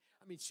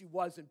I mean, she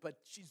wasn't, but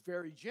she's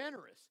very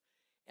generous.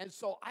 And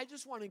so I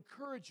just want to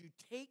encourage you,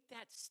 take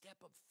that step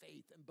of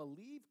faith and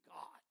believe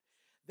God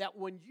that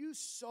when you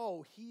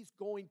sow, he's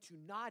going to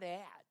not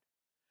add.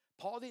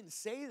 Paul didn't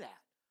say that.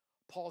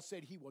 Paul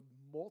said he would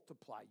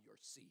multiply your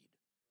seed.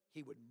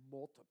 He would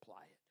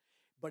multiply it.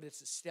 But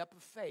it's a step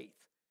of faith.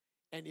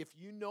 And if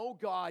you know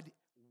God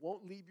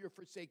won't leave you or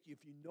forsake you,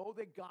 if you know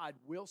that God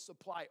will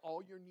supply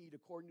all your need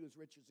according to his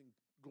riches and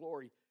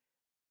glory,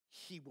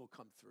 he will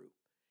come through.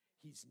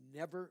 He's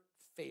never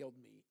failed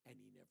me, and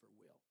he never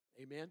will.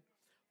 Amen?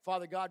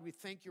 Father God, we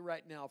thank you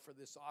right now for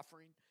this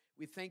offering.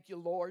 We thank you,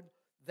 Lord,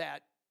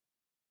 that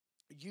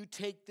you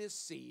take this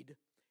seed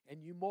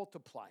and you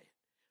multiply it.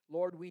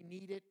 Lord, we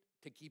need it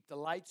to keep the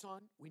lights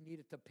on. We need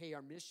it to pay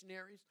our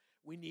missionaries.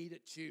 We need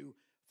it to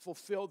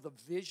fulfill the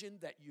vision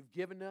that you've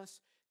given us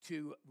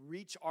to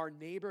reach our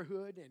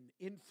neighborhood and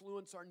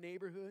influence our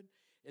neighborhood.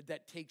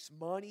 That takes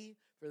money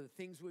for the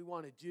things we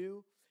want to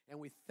do. And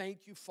we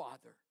thank you,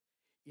 Father,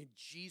 in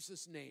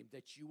Jesus' name,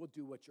 that you will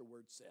do what your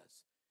word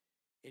says.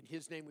 In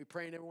his name we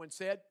pray, and everyone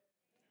said,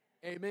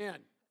 amen.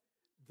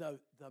 The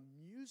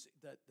music,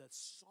 the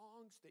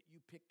songs that you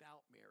picked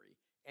out, Mary,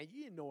 and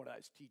you didn't know what I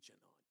was teaching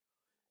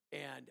on.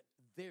 And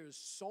there's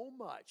so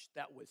much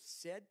that was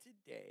said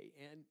today,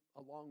 and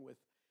along with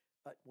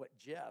what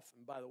Jeff,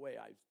 and by the way,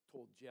 I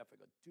told Jeff, I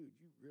go, dude,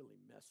 you really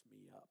messed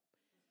me up.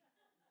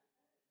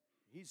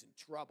 He's in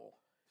trouble.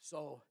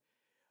 So,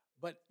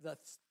 but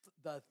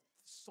the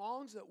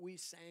songs that we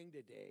sang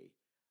today,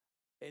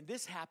 and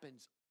this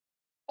happens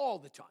all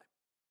the time,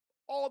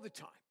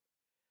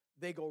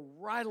 they go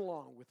right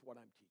along with what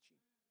I'm teaching.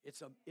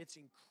 It's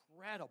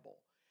incredible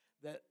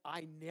that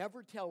I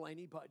never tell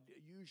anybody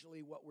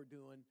usually what we're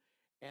doing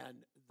and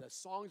the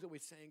songs that we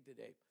sang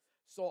today.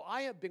 So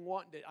I have been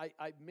wanting to,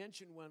 I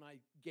mentioned when I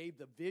gave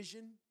the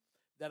vision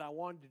that I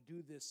wanted to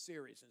do this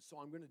series. And so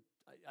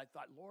I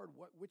thought, Lord,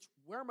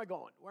 where am I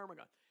going? Where am I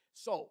going?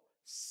 So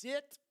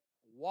sit,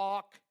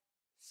 walk,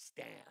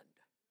 stand.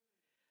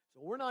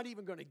 So we're not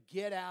even going to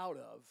get out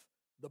of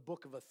the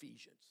book of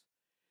Ephesians.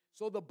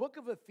 So the book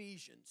of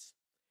Ephesians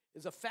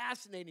is a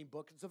fascinating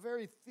book. It's a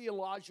very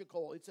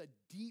theological, it's a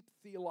deep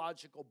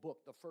theological book,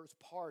 the first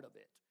part of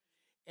it.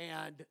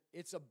 And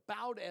it's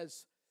about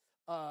as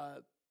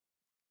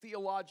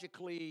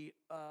theologically,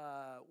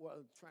 well,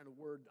 I'm trying to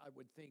word, I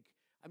would think.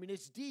 I mean,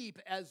 it's deep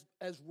as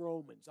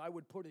Romans. I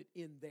would put it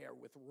in there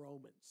with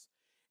Romans.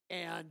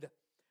 And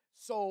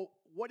so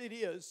what it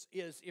is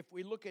if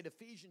we look at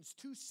Ephesians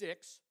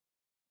 2:6,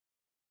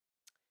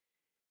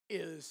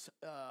 is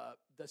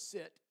the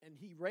sit, and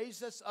he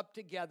raised us up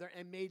together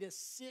and made us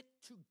sit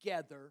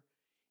together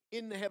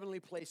in the heavenly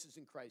places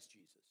in Christ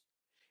Jesus.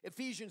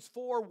 Ephesians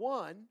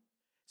 4:1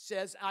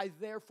 says, I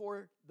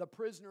therefore, the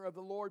prisoner of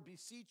the Lord,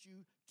 beseech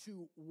you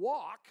to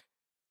walk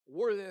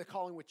worthy of the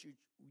calling which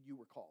you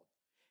were called.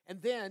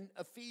 And then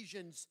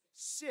Ephesians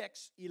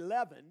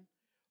 6:11,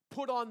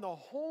 put on the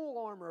whole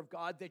armor of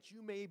God that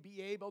you may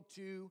be able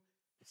to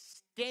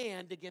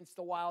stand against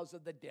the wiles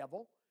of the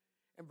devil.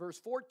 And verse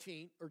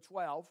 14 or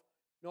 12,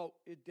 no,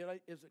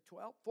 is it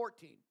 12?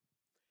 14.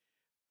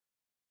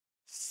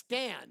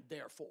 Stand,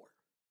 therefore,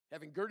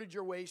 having girded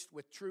your waist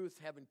with truth,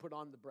 having put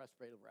on the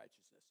breastplate of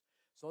righteousness.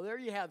 So there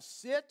you have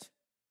sit,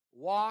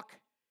 walk,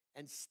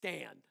 and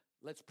stand.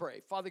 Let's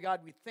pray. Father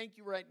God, we thank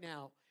you right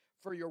now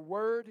for your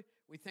word.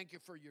 We thank you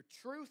for your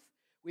truth.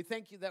 We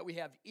thank you that we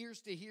have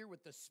ears to hear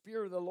what the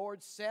Spirit of the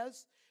Lord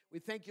says. We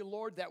thank you,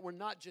 Lord, that we're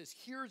not just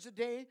hearers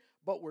today,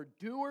 but we're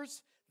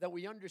doers, that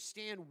we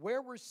understand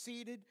where we're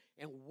seated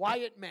and why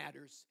it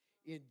matters.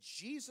 In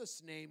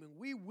Jesus' name, and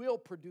we will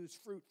produce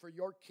fruit for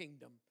your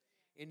kingdom.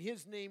 In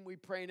his name we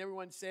pray, and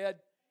everyone said,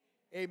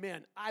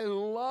 amen. I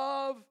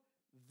love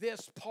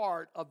this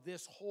part of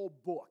this whole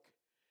book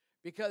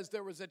because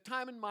there was a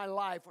time in my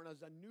life when I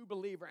was a new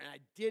believer and I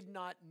did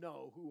not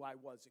know who I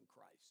was in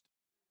Christ.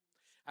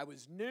 I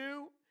was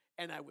new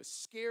and I was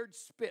scared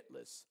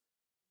spitless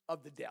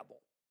of the devil.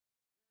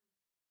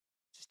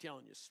 Just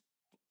telling you,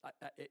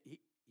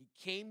 he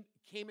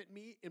came at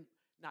me, and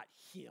not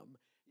him.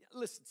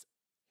 Listen,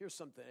 here's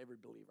something every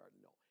believer ought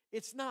to know.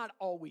 It's not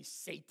always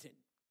Satan,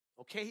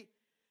 okay?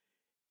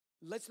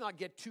 Let's not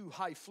get too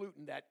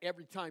highfalutin that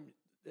every time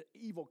the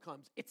evil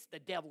comes, it's the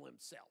devil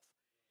himself.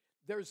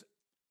 There's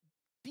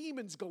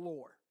demons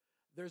galore.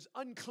 There's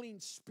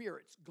unclean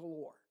spirits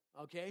galore,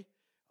 okay?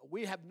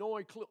 We have no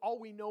clue. All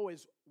we know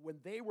is when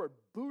they were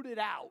booted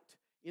out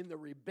in the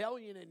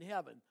rebellion in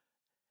heaven,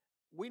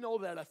 we know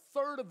that a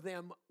third of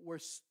them were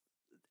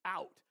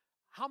out.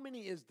 How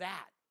many is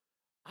that?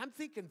 I'm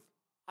thinking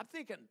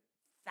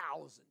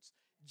thousands.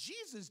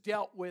 Jesus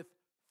dealt with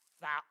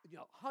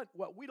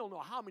well, we don't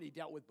know how many he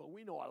dealt with, but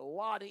we know a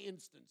lot of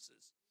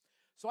instances.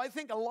 So I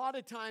think a lot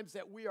of times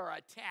that we are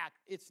attacked,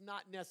 it's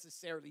not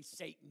necessarily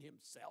Satan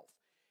himself.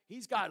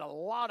 He's got a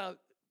lot of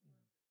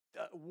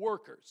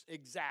workers,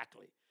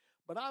 exactly.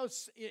 But I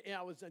was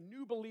a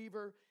new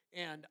believer,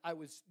 and I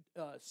was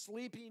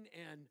sleeping,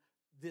 and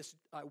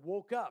I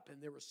woke up,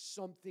 and there was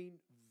something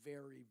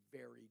very,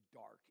 very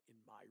dark in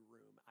my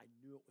room. I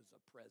knew it was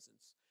a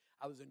presence.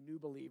 I was a new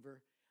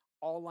believer.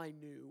 All I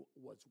knew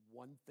was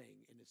one thing,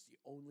 and it's the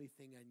only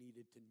thing I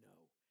needed to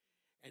know.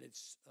 And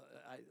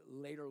I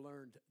later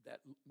learned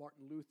that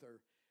Martin Luther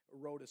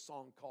wrote a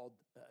song called,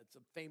 it's a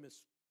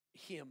famous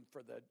hymn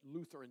for the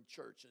Lutheran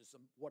church, and it's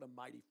What a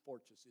Mighty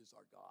Fortress Is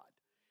Our God.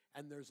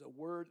 And there's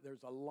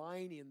a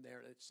line in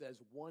there that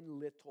says, one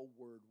little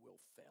word will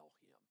fail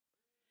him.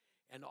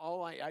 And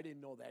I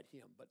didn't know that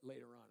hymn, but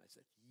later on I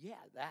said,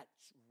 yeah,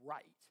 that's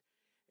right.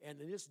 And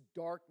this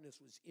darkness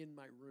was in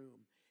my room,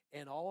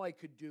 and all I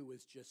could do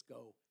was just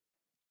go,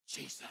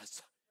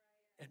 Jesus,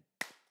 and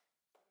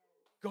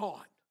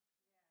gone.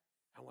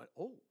 I went,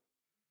 oh,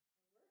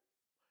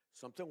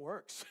 something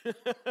works.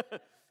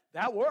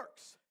 That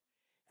works.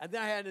 And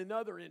then I had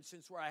another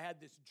instance where I had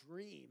this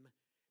dream,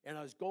 and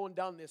I was going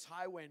down this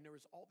highway, and there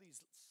was all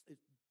these,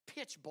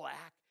 pitch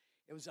black.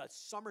 It was a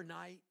summer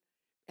night,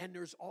 and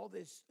there's all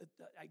this,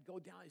 I go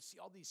down, I see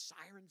all these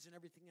sirens and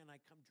everything, and I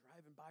come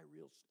driving by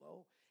real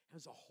slow. It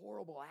was a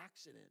horrible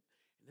accident.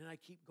 And then I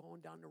keep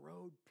going down the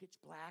road, pitch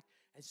black.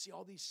 I see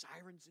all these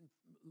sirens and,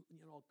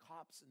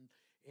 cops and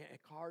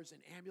cars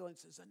and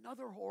ambulances.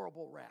 Another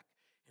horrible wreck.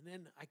 And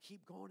then I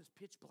keep going, it's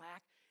pitch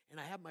black, and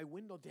I have my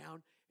window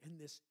down, and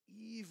this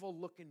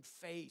evil-looking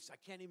face, I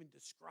can't even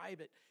describe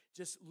it,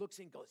 just looks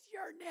and goes,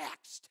 you're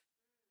next.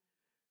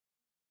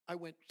 I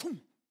went,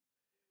 boom.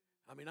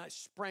 I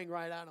sprang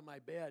right out of my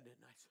bed, and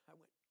I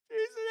went,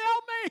 Jesus,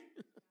 help me.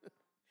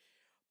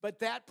 But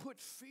that put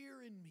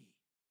fear in me.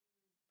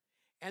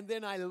 And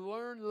then I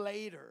learned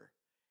later,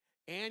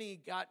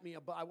 Annie got me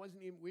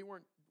we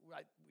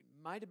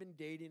might have been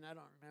dating, I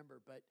don't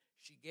remember, but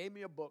she gave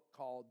me a book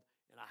called,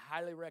 and I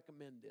highly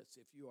recommend this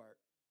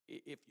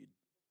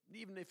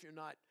even if you're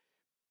not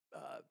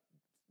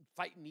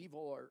fighting evil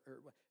or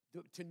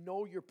to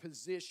know your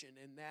position,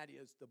 and that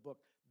is the book,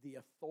 The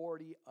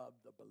Authority of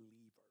the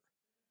Believer.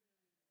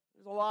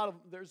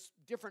 There's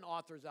different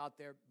authors out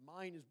there.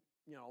 Mine is,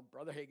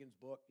 Brother Hagin's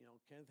book,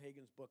 Kenneth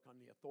Hagin's book on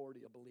the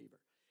authority of believer.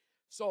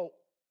 So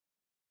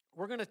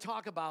we're going to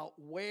talk about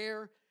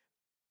where,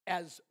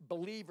 as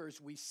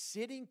believers, we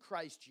sit in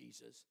Christ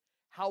Jesus,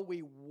 how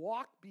we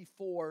walk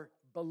before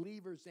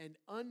believers and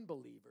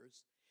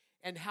unbelievers,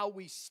 and how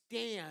we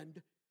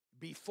stand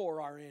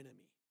before our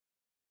enemy.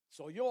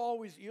 So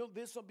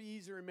this will be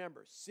easy to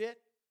remember. Sit,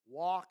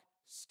 walk,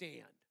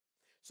 stand.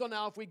 So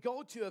now if we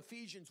go to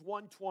Ephesians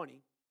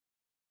 1:20,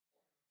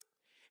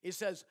 it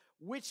says,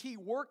 which he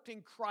worked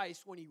in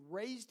Christ when he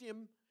raised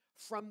him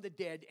from the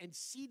dead and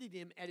seated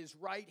him at his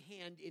right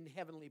hand in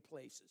heavenly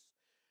places.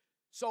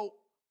 So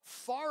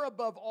far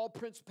above all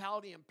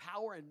principality and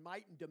power and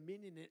might and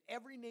dominion and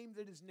every name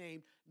that is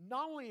named,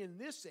 not only in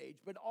this age,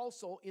 but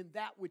also in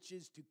that which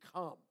is to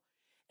come.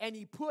 And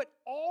he put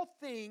all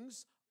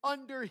things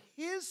under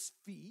his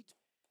feet.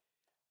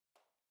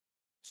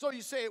 So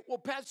you say, well,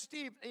 Pastor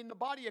Steve, in the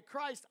body of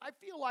Christ, I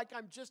feel like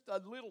I'm just a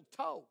little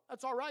toe.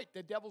 That's all right.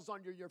 The devil's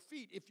under your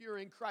feet if you're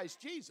in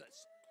Christ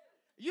Jesus.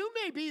 You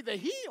may be the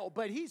heel,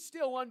 but he's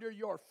still under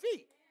your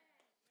feet.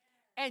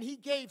 And he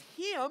gave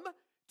him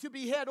to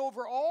be head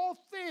over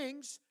all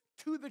things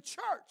to the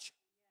church.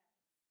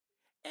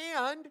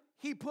 And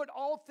he put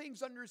all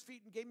things under his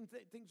feet and gave him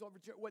things over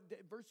to, what,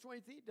 verse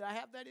 23? Did I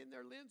have that in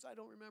there, Linz? I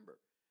don't remember.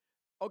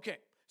 Okay,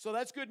 so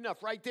that's good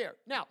enough right there.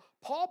 Now,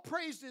 Paul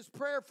prays this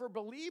prayer for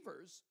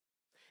believers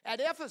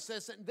at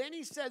Ephesus, and then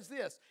he says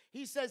this.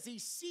 He says he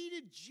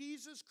seated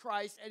Jesus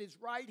Christ at his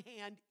right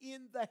hand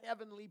in the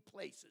heavenly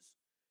places.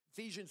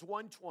 Ephesians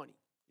 1:20.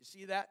 You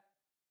see that?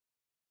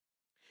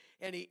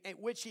 And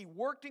which he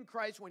worked in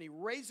Christ when he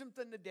raised him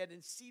from the dead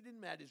and seated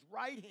him at his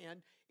right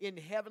hand in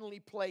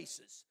heavenly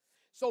places.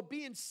 So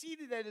being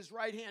seated at his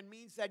right hand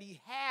means that he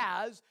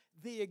has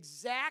the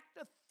exact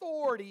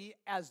authority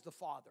as the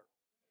Father.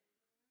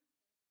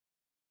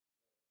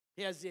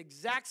 He has the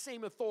exact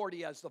same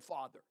authority as the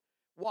Father.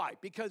 Why?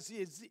 Because he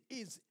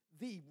is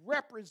the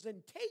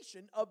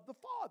representation of the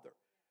Father.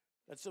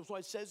 That's what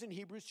it says in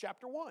Hebrews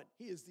chapter 1.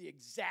 He is the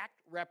exact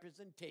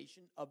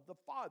representation of the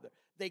Father.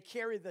 They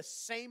carry the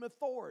same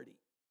authority.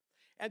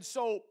 And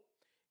so,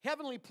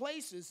 heavenly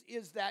places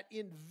is that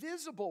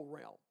invisible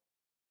realm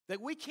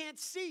that we can't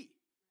see.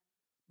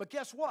 But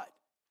guess what?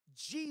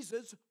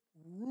 Jesus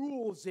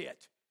rules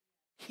it.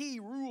 He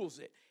rules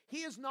it. He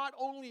is not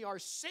only our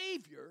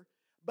Savior,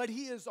 but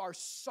he is our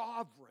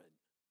sovereign.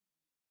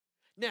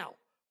 Now,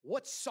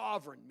 what's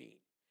sovereign mean?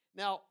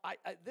 Now,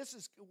 this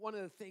is one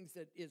of the things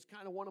that is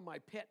kind of one of my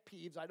pet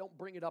peeves. I don't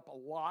bring it up a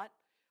lot,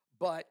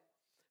 but,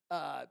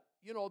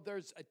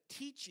 there's a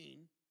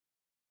teaching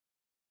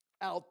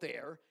out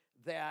there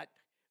that,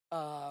 I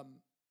got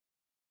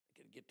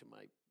to get to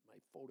my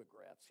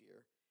photographs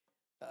here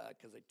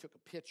because I took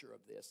a picture of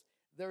this.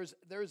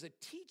 There's a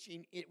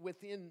teaching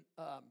within,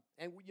 I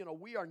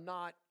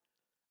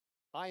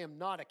am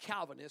not a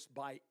Calvinist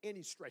by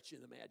any stretch of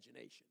the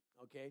imagination,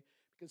 okay?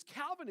 Because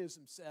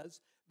Calvinism says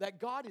that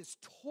God is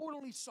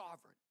totally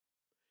sovereign.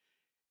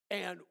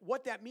 And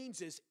what that means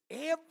is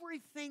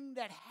everything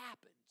that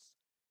happens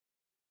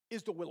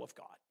is the will of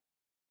God.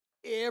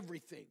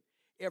 Everything.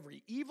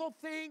 Every evil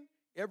thing,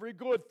 every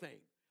good thing.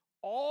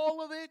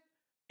 All of it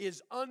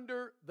is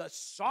under the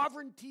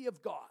sovereignty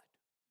of God.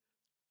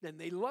 And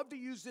they love to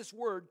use this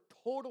word,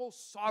 total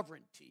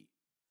sovereignty,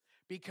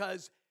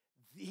 because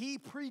he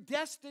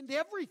predestined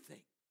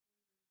everything,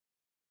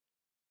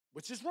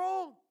 which is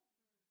wrong.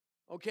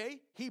 Okay?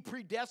 He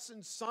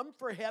predestined some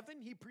for heaven.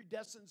 He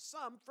predestined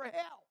some for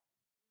hell.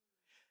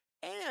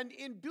 And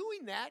in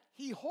doing that,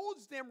 he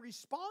holds them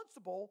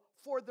responsible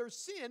for their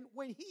sin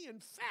when he, in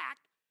fact,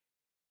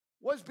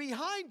 was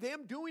behind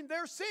them doing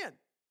their sin.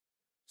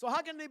 So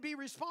how can they be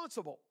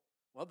responsible?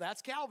 Well,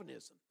 that's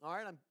Calvinism. All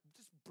right? I'm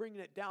just bringing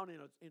it down in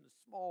a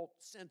small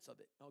sense of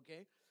it.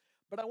 Okay?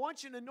 But I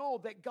want you to know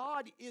that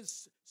God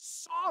is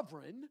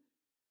sovereign,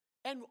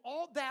 and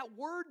all that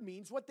word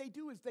means, what they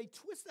do is they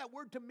twist that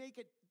word to make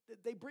it,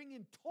 they bring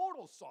in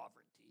total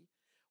sovereignty.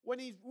 What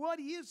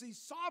he is, he's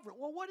sovereign.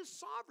 Well, what does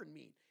sovereign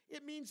mean?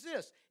 It means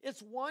this.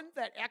 It's one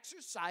that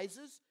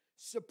exercises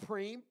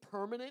supreme,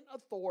 permanent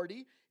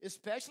authority,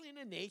 especially in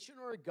a nation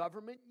or a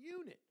government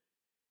unit.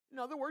 In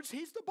other words,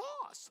 he's the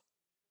boss.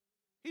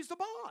 He's the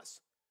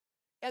boss.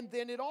 And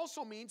then it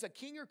also means a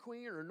king or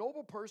queen or a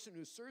noble person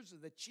who serves as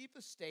the chief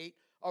of state,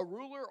 a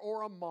ruler,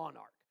 or a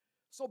monarch.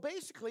 So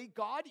basically,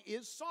 God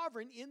is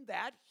sovereign in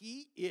that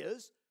he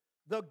is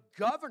the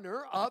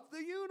governor of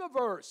the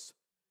universe.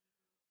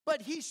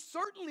 But he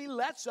certainly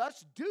lets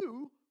us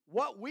do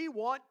what we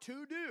want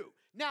to do.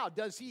 Now,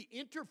 does he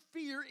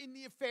interfere in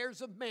the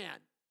affairs of man?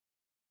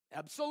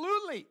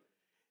 Absolutely.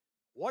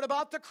 What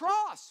about the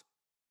cross?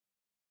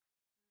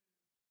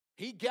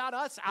 He got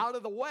us out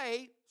of the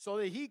way so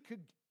that he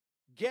could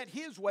get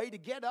his way to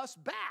get us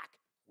back.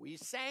 We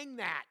sang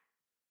that.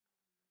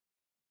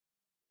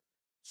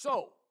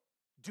 So,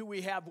 do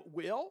we have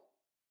will?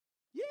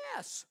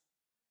 Yes.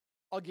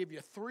 I'll give you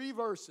 3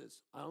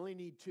 verses. I only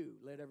need 2.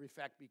 Let every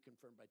fact be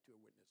confirmed by 2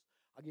 witnesses.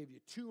 I'll give you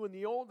 2 in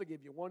the old. I'll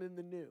give you 1 in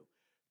the new.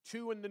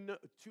 2 in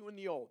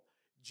the old.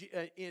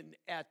 In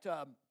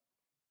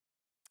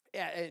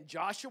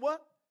Joshua,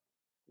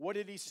 what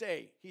did he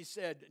say? He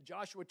said,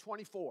 Joshua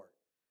 24.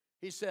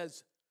 He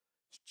says,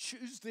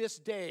 choose this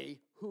day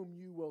whom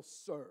you will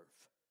serve.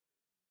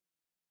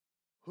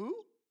 Who?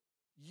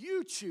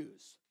 You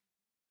choose.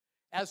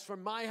 As for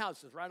my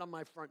house, it's right on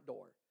my front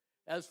door.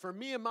 As for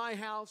me and my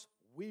house,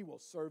 we will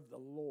serve the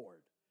Lord.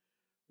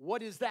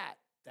 What is that?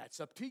 That's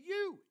up to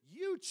you.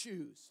 You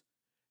choose.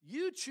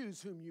 You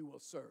choose whom you will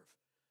serve.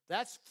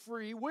 That's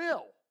free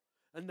will.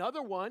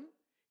 Another one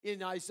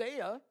in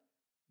Isaiah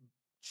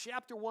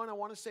chapter 1, I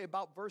want to say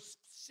about verse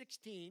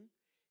 16,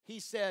 he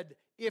said,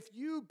 if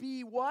you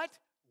be what?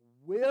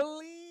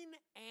 Willing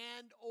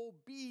and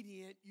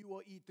obedient, you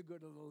will eat the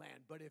good of the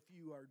land. But if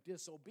you are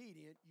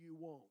disobedient, you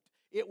won't.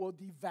 It will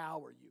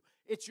devour you.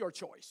 It's your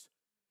choice.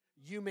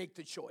 You make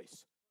the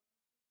choice.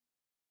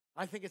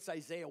 I think it's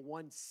Isaiah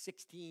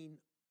 1:16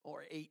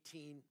 or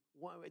 18.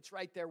 It's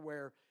right there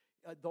where,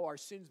 though our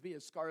sins be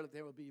as scarlet,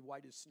 they will be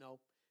white as snow.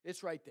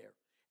 It's right there.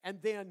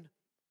 And then,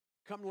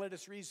 come let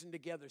us reason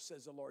together,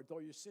 says the Lord. Though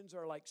your sins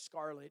are like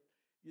scarlet,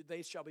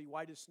 they shall be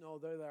white as snow.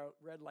 Though they are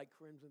red like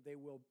crimson, they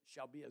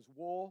shall be as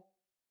wool.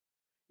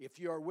 If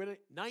you are willing,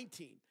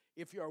 19,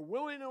 if you are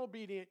willing and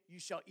obedient, you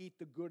shall eat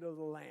the good of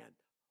the land.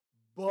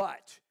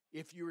 But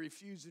if you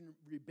refuse and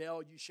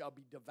rebel, you shall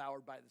be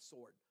devoured by the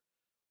sword.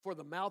 For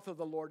the mouth of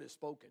the Lord has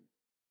spoken.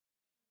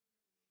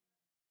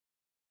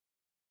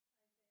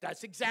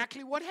 That's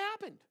exactly what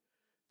happened.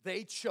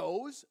 They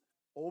chose,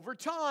 over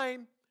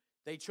time,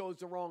 they chose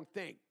the wrong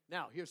thing.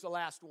 Now, here's the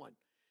last one.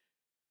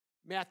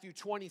 Matthew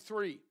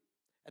 23.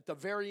 At the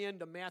very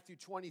end of Matthew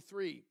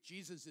 23,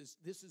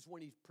 this is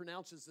when he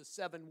pronounces the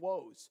 7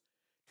 woes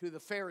to the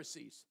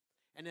Pharisees.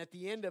 And at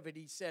the end of it,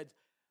 he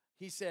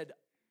said,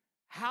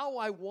 how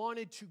I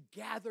wanted to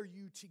gather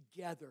you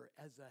together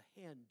as a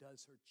hen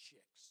does her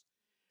chicks,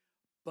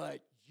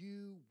 but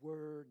you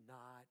were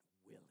not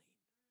willing.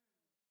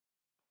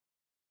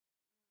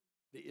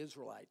 The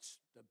Israelites,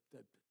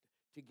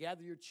 to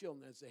gather your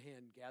children as a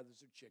hen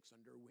gathers her chicks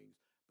under her wings,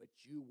 but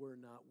you were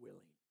not willing.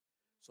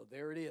 So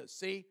there it is.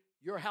 See,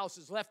 your house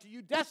is left to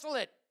you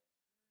desolate.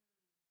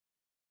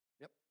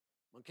 Yep.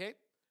 Okay?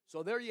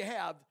 So there you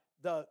have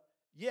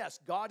yes,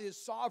 God is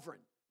sovereign,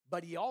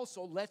 but he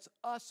also lets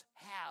us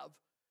have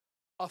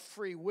a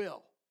free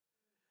will.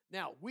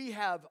 Now, we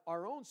have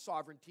our own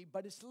sovereignty,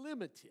 but it's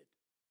limited.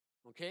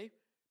 Okay?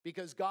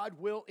 Because God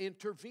will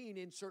intervene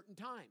in certain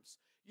times.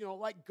 You know,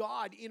 like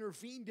God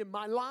intervened in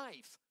my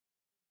life,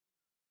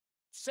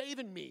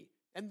 saving me.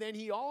 And then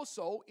he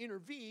also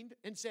intervened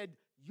and said,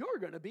 you're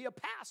going to be a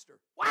pastor.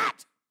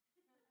 What?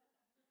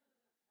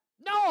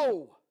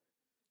 No.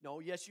 No,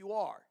 yes, you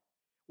are.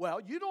 Well,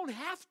 you don't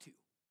have to.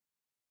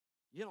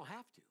 You don't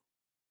have to.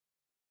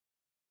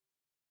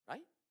 Right?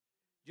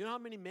 Do you know how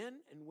many men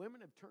and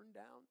women have turned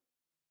down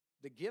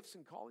the gifts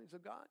and callings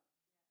of God?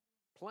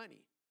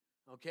 Plenty.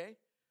 Okay?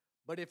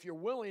 But if you're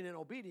willing and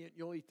obedient,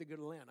 you'll eat the good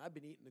of the land. I've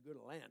been eating the good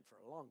of the land for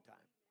a long time.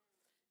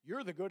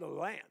 You're the good of the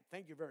land.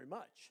 Thank you very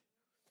much.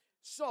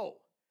 So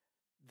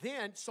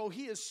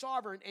he is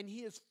sovereign and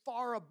he is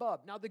far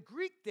above. Now, the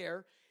Greek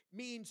there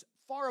means,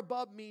 far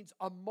above means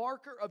a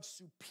marker of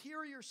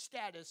superior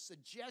status,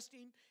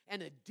 suggesting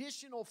an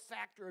additional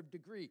factor of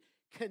degree,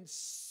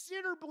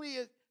 considerably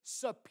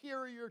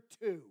superior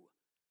to.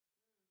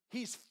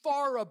 He's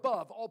far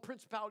above all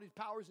principalities,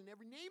 powers, and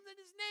every name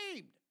that is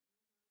named.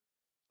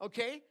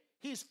 Okay?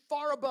 He's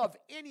far above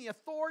any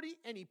authority,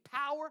 any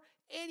power,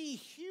 any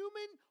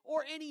human,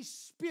 or any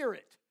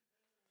spirit.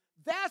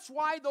 That's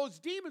why those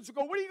demons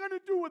will go, what are you going to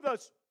do with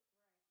us?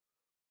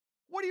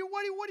 What are you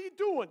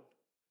doing?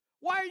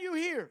 Why are you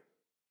here?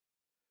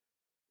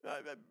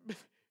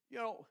 You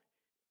know,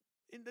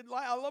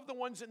 I love the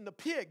ones in the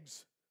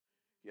pigs.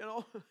 You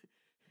know,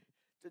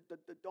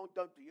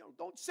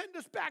 don't send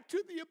us back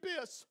to the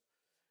abyss.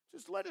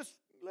 Just let us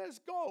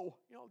go.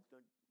 You know,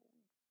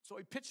 so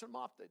he pitched them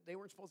off. They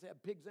weren't supposed to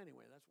have pigs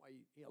anyway. That's why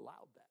he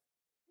allowed that.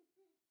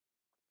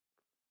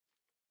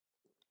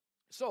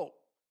 So,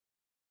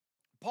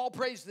 Paul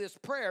prays this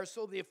prayer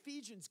so the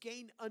Ephesians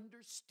gain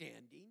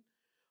understanding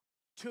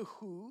to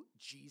who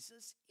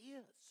Jesus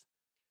is.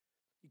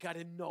 You got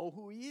to know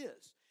who he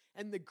is.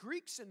 And the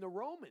Greeks and the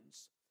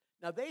Romans,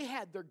 now they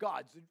had their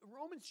gods. The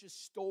Romans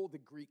just stole the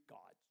Greek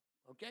gods,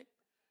 okay?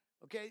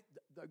 Okay,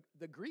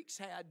 the Greeks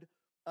had,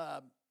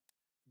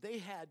 they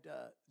had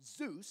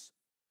Zeus.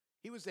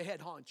 He was the head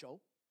honcho.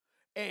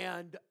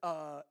 And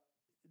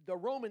the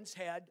Romans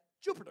had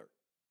Jupiter,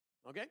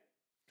 okay?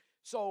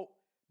 So,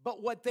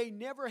 but what they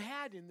never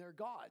had in their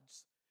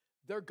gods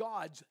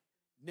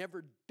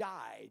never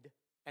died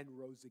and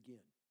rose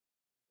again.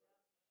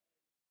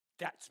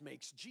 That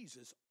makes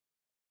Jesus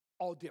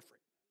all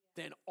different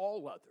than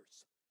all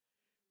others.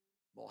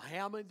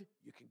 Muhammad,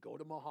 you can go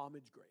to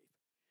Muhammad's grave.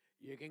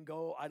 You can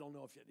go, I don't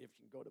know if you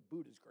can go to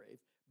Buddha's grave,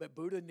 but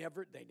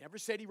they never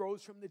said he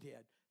rose from the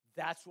dead.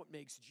 That's what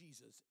makes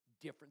Jesus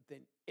different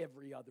than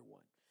every other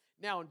one.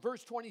 Now, in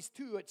verse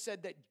 22, it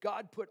said that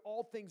God put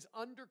all things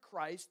under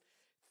Christ's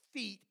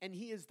feet, and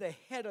he is the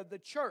head of the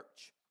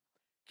church.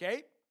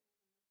 Okay?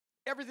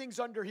 Everything's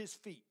under his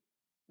feet.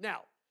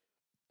 Now,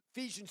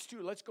 Ephesians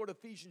 2, let's go to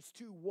Ephesians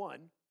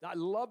 2:1. I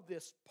love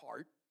this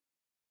part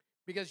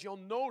because you'll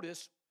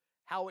notice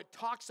how it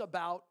talks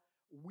about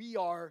we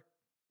are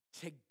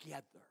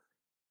together.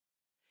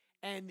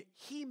 And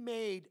he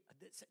made,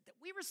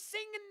 we were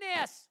singing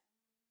this,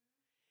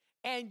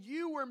 and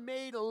you were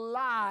made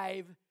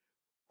alive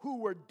who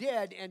were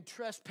dead and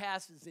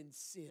trespasses and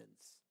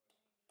sins.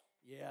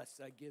 Yes,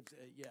 that gives,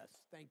 yes,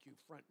 thank you,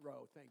 front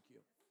row, thank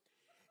you.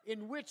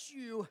 In which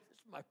you, this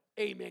is my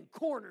amen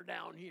corner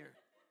down here,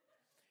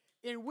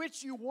 in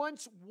which you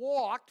once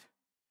walked,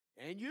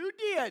 and you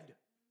did,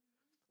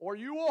 or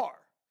you are,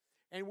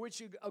 and which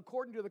you,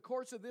 according to the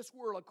course of this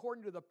world,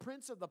 according to the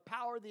prince of the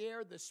power of the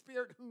air, the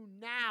spirit who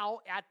now,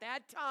 at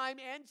that time,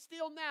 and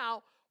still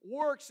now,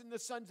 works in the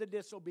sons of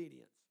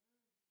disobedience,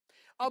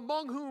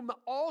 among whom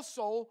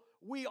also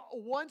we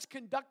once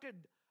conducted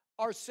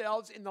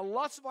ourselves in the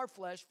lusts of our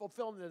flesh,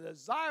 fulfilling the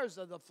desires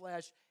of the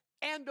flesh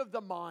and of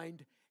the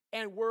mind,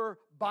 and were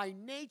by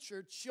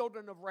nature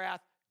children of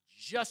wrath,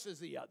 just as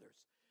the others.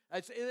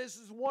 This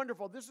is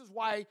wonderful. This is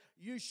why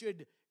you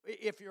should,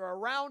 if you're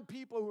around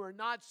people who are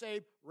not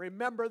saved,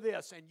 remember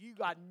this, and you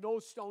got no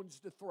stones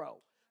to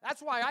throw.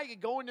 That's why I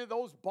could go into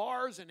those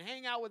bars and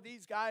hang out with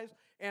these guys,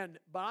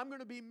 but I'm going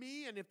to be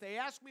me, and if they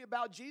ask me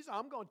about Jesus,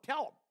 I'm going to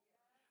tell them.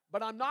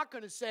 But I'm not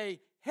going to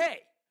say, hey,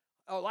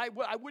 I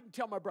wouldn't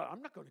tell my brother,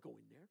 I'm not going to go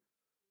in there.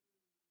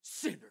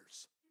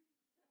 Sinners,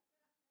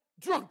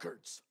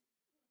 drunkards,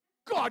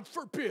 God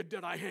forbid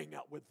that I hang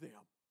out with them.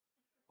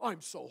 I'm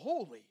so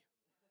holy.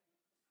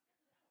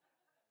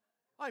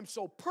 I'm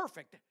so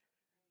perfect.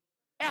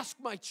 Ask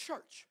my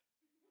church.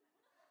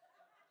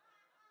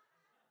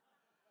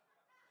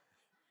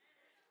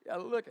 Yeah,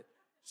 look at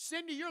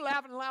Cindy, you're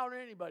laughing louder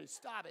than anybody.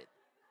 Stop it.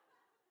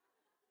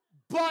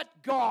 But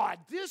God,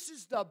 this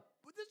is one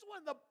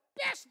of the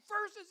best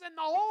verses in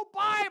the whole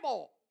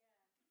Bible.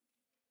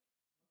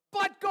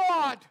 But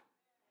God.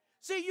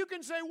 See, you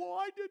can say, well,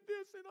 I did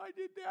this and I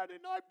did that and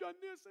I've done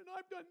this and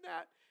I've done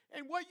that.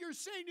 And what you're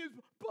saying is,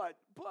 but.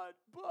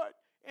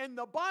 And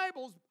the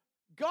Bible's,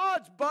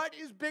 God's but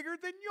is bigger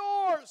than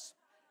yours.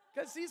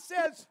 Because he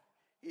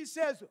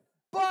says,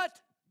 but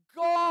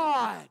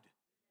God,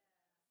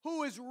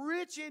 who is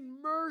rich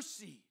in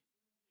mercy,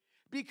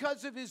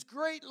 because of his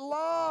great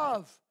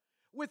love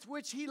with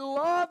which he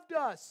loved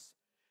us.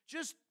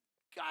 Just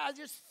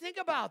think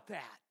about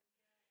that.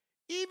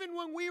 Even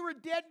when we were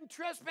dead in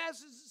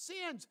trespasses and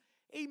sins,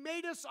 he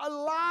made us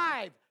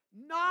alive.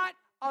 Not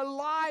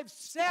alive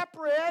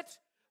separate,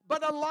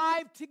 but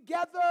alive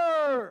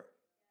together.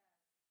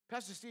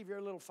 Pastor Steve, you're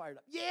a little fired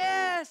up.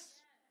 Yes!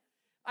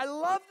 I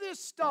love this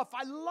stuff.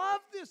 I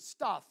love this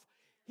stuff.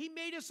 He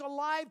made us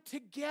alive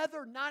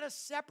together, not as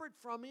separate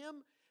from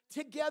him,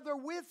 together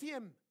with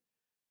him.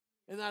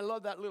 And I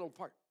love that little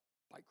part.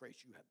 By grace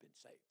you have been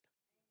saved.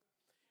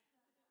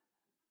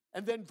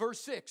 And then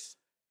verse 6.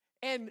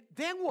 And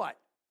then what?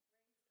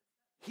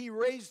 He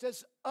raised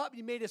us up.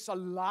 He made us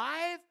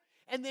alive.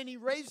 And then he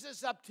raised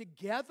us up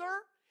together.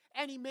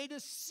 And he made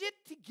us sit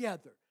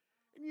together.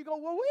 And you go,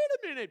 well, wait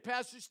a minute,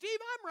 Pastor Steve.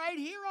 I'm right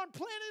here on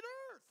planet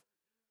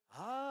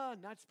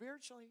Earth. Not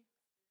spiritually.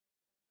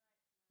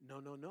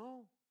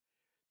 No.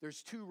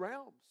 There's two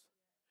realms.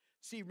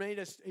 See,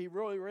 he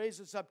really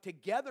raised us up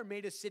together,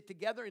 made us sit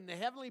together in the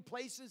heavenly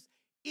places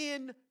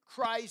in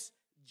Christ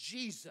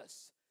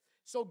Jesus.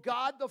 So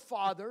God the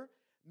Father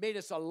made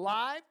us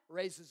alive,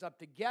 raised us up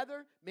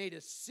together, made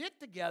us sit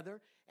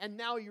together, and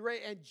now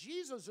and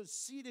Jesus is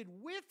seated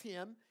with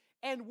him,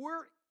 and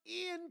we're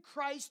in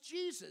Christ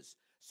Jesus.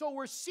 So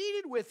we're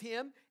seated with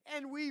him,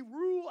 and we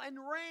rule and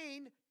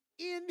reign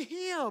in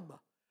him.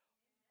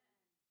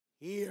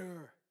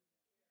 Here.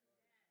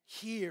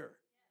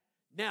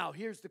 Now,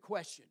 here's the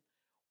question.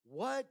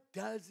 What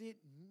does it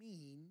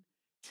mean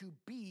to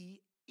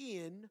be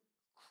in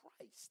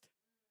Christ?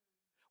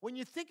 When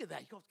you think of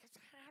that, you go,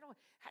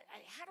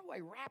 how do I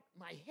wrap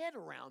my head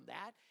around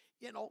that?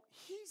 You know,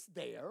 he's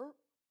there.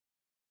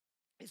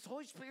 His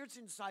Holy Spirit's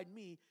inside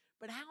me,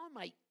 but how am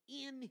I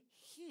in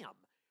him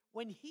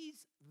when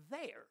he's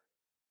there?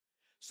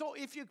 So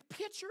if you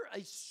picture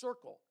a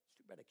circle, it's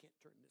too bad I can't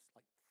turn this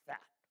like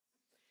that.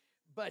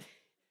 But,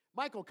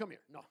 Michael, come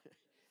here. No.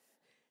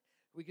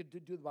 We could do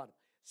the bottom.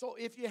 So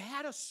if you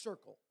had a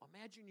circle,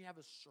 imagine you have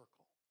a circle,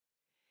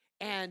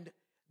 and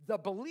the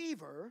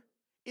believer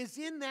is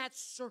in that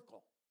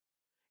circle,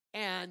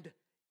 and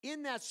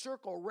in that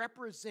circle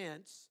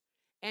represents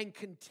and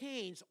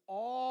contains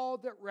all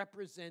that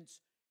represents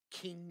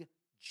King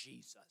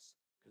Jesus,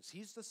 because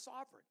he's the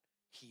sovereign,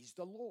 he's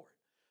the Lord.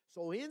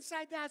 So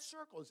inside that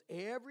circle is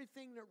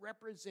everything that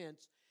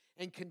represents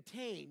and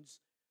contains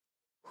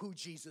who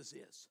Jesus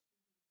is.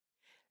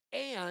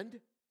 And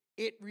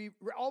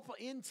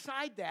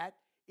inside that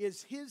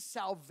is his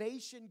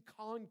salvation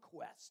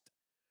conquest,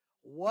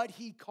 what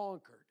he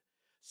conquered.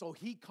 So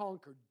he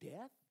conquered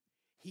death,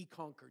 he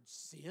conquered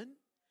sin,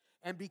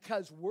 and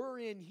because we're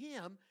in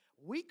him,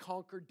 we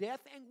conquer death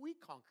and we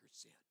conquer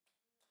sin.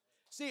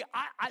 See,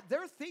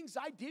 there are things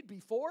I did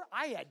before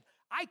I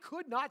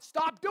could not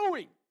stop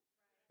doing.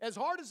 As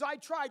hard as I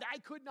tried, I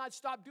could not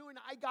stop doing.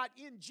 I got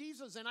in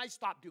Jesus and I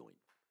stopped doing.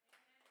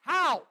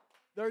 How?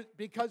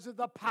 Because of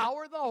the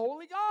power of the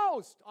Holy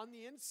Ghost on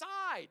the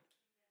inside.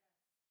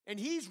 And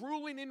he's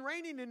ruling and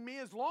reigning in me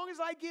as long as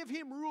I give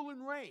him rule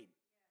and reign.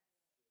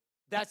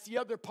 That's the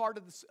other part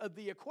of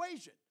the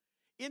equation.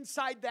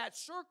 Inside that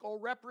circle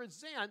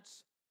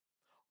represents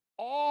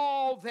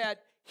all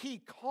that he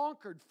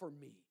conquered for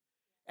me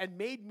and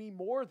made me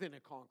more than a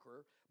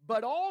conqueror.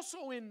 But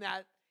also in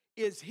that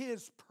is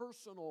his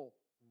personal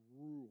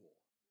rule.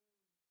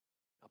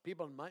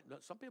 Now,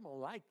 some people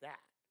like that.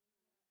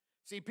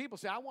 See, people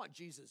say, I want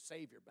Jesus as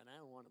Savior, but I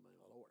don't want him as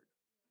Lord.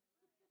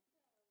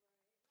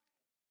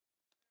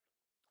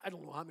 I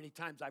don't know how many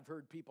times I've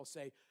heard people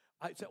say,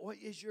 well,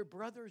 is your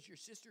brother, is your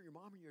sister, your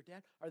mom, or your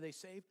dad, are they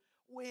saved?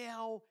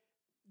 Well,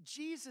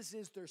 Jesus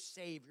is their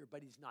Savior,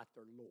 but he's not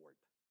their Lord.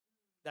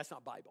 That's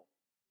not Bible.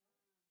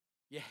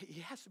 Yeah,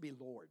 he has to be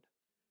Lord.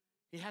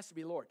 He has to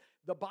be Lord.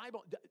 The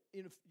Bible,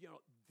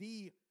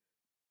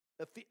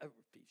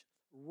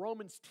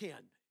 Romans 10,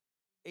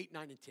 8,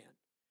 9, and 10,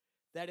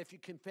 that if you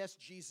confess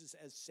Jesus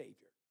as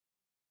Savior,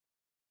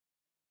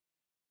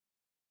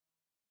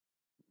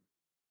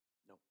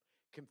 no,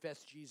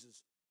 confess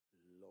Jesus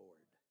Lord.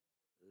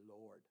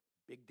 Lord.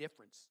 Big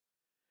difference.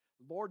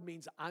 Lord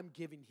means I'm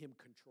giving him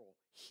control.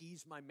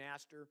 He's my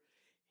master.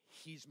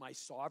 He's my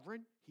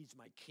sovereign. He's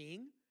my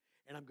king.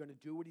 And I'm going to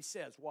do what he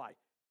says. Why?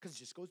 Because it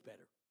just goes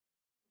better.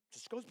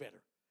 Just goes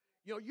better.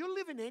 You know, you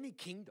live in any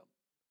kingdom.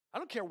 I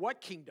don't care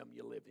what kingdom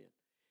you live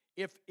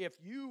in. If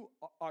you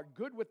are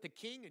good with the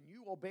king and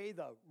you obey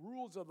the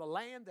rules of the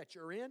land that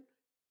you're in,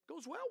 it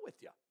goes well with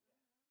you.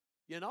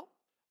 You know?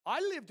 I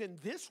lived in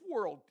this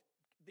world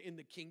in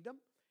the kingdom,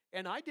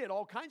 and I did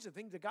all kinds of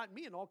things that got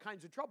me in all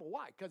kinds of trouble.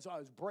 Why? Because I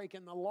was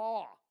breaking the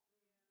law.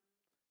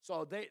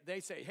 So they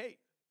say, hey,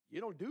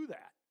 you don't do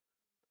that.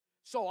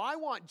 So I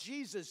want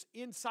Jesus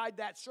inside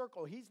that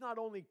circle. He's not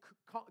only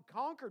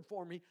conquered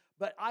for me,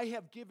 but I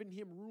have given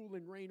him rule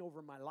and reign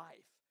over my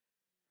life.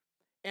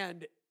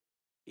 And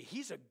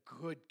he's a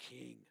good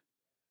king.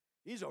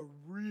 He's a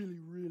really,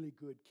 really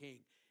good king.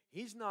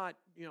 He's not,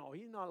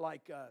 he's not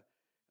like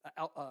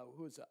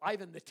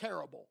Ivan the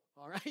Terrible,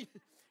 all right?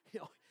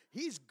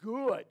 He's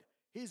good.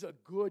 He's a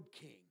good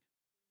king.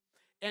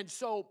 And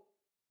so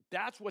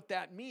that's what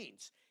that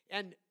means.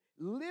 And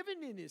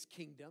living in his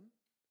kingdom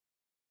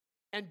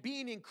and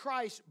being in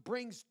Christ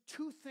brings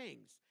two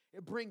things.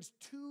 It brings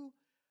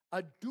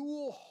a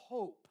dual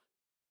hope.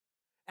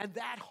 And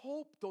that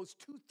hope, those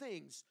two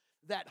things,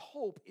 that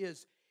hope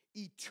is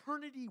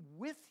eternity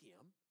with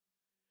him.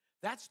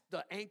 That's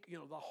the anchor,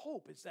 the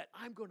hope is that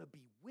I'm going to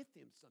be with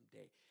him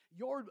someday.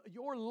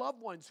 Your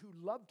loved ones who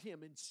loved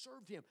him and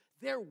served him,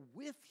 they're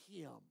with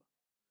him.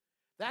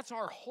 That's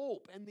our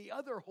hope. And the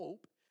other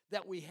hope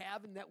that we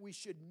have and that we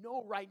should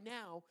know right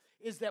now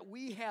is that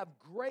we have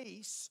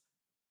grace,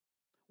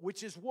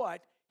 which is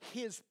what?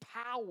 His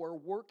power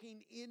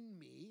working in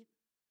me.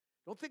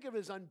 Don't think of it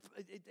as,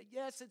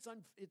 yes, it's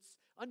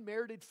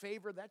unmerited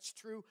favor, that's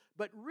true.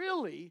 But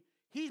really,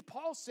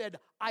 Paul said,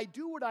 I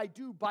do what I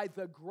do by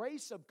the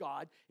grace of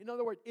God. In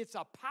other words, it's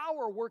a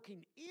power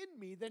working in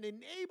me that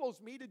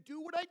enables me to do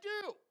what I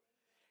do.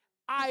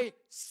 I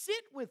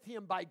sit with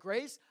him by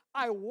grace,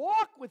 I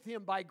walk with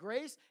him by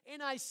grace,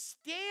 and I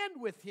stand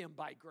with him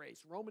by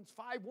grace. Romans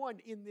 5:1,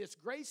 in this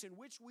grace in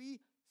which we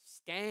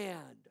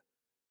stand.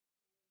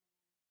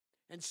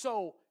 And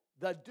so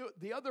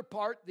the other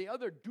part, the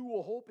other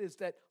dual hope is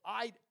that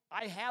I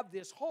have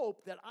this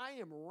hope that I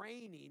am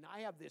reigning.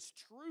 I have this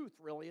truth,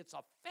 really. It's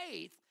a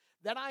faith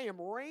that I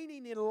am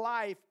reigning in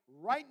life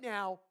right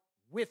now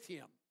with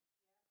him.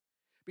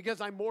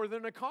 Because I'm more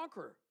than a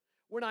conqueror.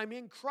 When I'm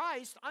in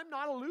Christ, I'm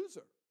not a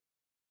loser.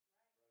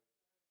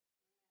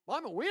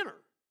 I'm a winner.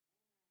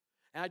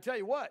 And I tell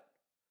you what,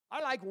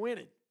 I like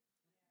winning.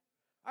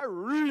 I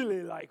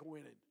really like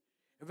winning.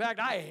 In fact,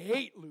 I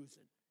hate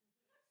losing.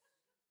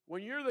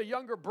 When you're the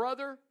younger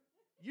brother,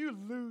 you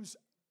lose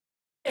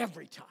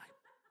every time.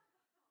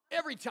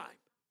 Every time.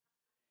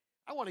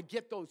 I want to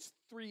get those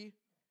three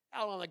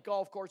out on the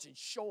golf course and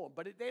show them,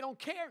 but they don't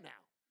care now.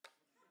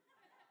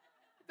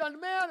 It doesn't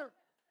matter.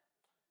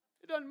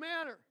 It doesn't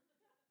matter.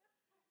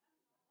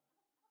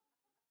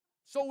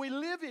 So we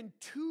live in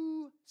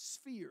two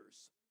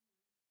spheres.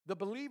 The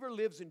believer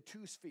lives in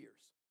two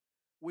spheres.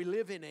 We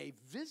live in a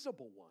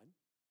visible one.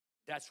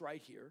 That's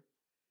right here.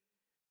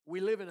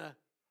 We live in a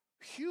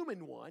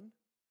human one.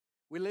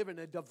 We live in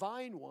a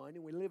divine one,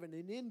 and we live in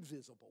an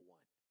invisible one.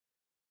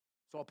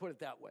 So I'll put it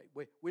that way.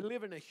 We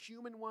live in a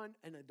human one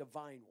and a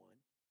divine one.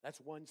 That's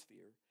one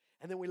sphere.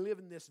 And then we live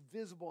in this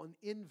visible and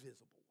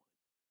invisible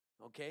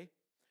one. Okay?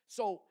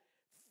 So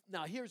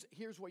now here's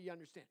what you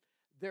understand.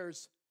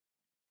 There's,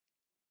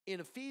 in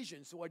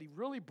Ephesians, what he's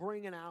really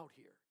bringing out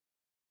here,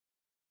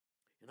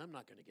 and I'm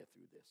not going to get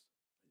through this.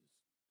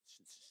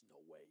 There's just no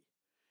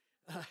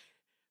way.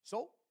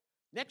 So,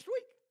 next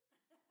week.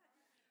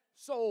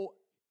 So,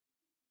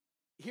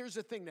 here's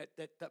the thing that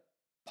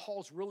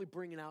Paul's really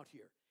bringing out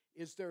here,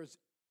 is there's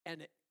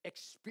an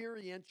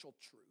experiential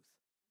truth,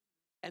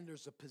 and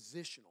there's a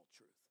positional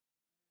truth.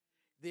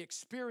 The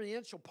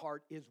experiential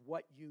part is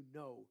what you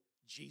know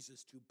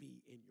Jesus to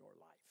be in your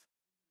life.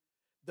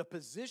 The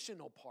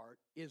positional part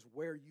is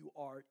where you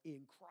are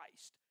in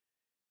Christ.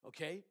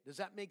 Okay? Does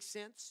that make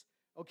sense?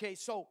 Okay,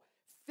 so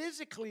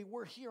physically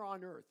we're here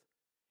on earth,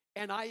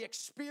 and I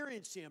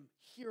experience him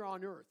here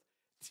on earth.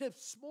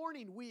 This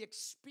morning we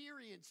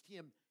experienced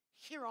him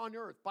here on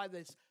earth by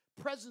this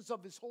presence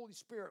of his Holy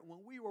Spirit. When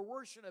we were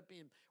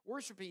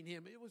worshiping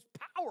him, it was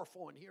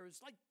powerful in here.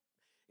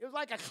 It was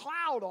like a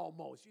cloud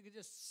almost. You could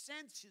just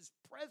sense his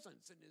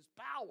presence and his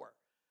power.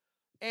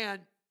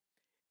 And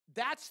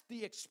that's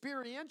the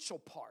experiential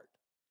part.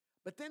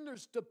 But then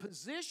there's the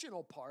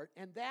positional part,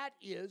 and that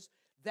is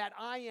that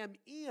I am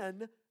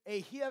in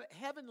a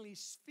heavenly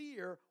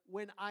sphere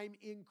when I'm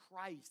in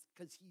Christ,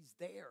 because he's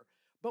there.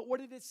 But what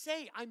did it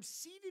say? I'm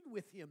seated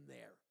with him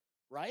there,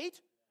 right?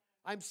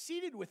 I'm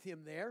seated with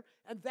him there,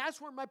 and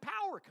that's where my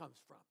power comes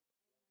from.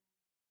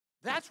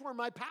 That's where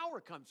my power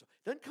comes from.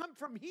 It doesn't come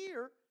from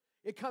here.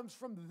 It comes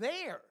from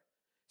there.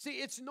 See,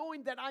 it's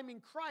knowing that I'm in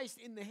Christ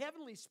in the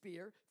heavenly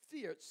sphere,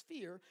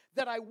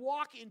 that I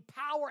walk in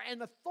power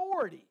and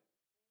authority.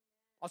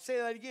 I'll say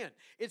that again.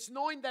 It's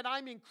knowing that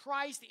I'm in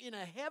Christ in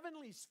a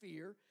heavenly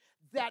sphere,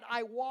 that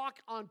I walk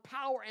on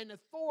power and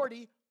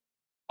authority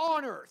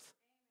on earth.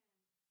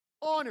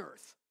 On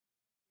earth.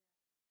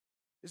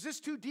 Is this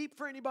too deep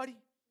for anybody?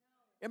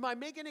 Am I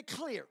making it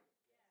clear?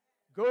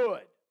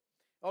 Good.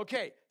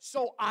 Okay,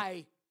 so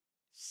I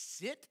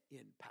sit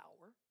in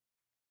power,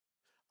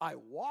 I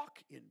walk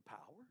in power,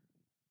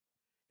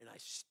 and I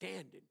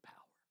stand in power.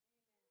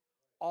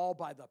 All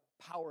by the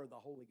power of the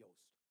Holy Ghost.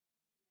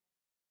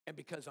 And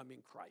because I'm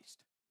in Christ.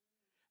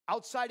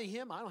 Outside of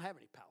him, I don't have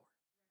any power.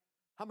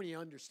 How many of you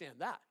understand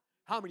that?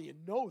 How many of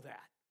you know that?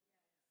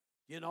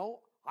 You know,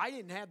 I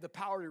didn't have the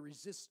power to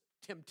resist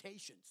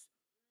temptations.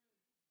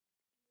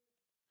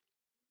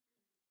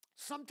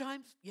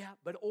 Sometimes, yeah,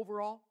 but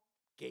overall,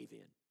 gave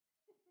in.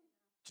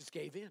 Just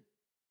gave in.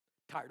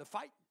 Tired of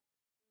fighting.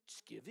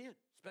 Just give in,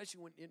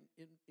 especially when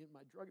in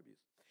my drug abuse.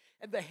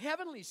 And the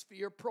heavenly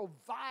sphere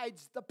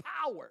provides the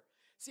power.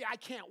 See, I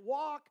can't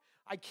walk,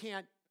 I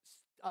can't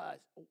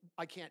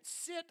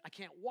sit, I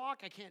can't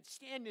walk, I can't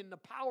stand in the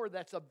power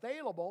that's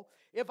available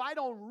if I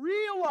don't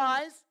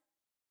realize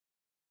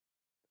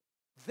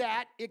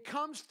that it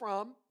comes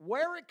from,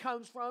 where it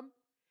comes from,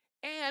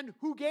 and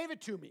who gave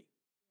it to me.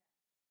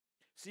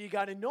 See, you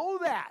got to know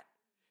that.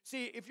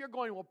 See, if you're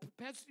going, well,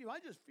 Pastor Steve, I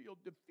just feel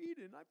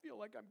defeated and I feel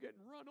like I'm getting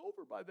run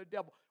over by the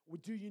devil. Well,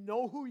 do you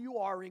know who you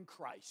are in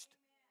Christ?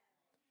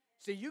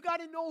 See, you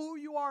got to know who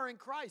you are in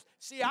Christ.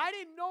 See, I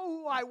didn't know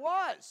who I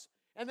was.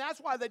 And that's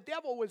why the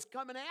devil was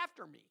coming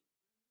after me.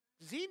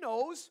 Because he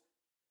knows.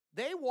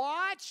 They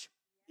watch.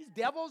 These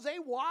devils, they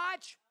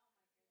watch.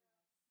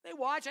 They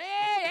watch.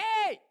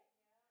 Hey,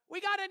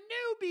 we got a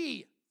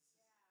newbie.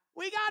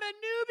 We got a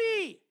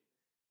newbie.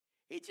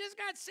 He just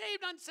got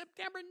saved on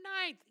September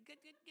 9th.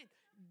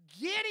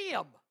 Get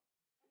him.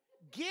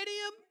 Get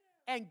him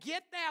and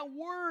get that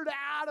word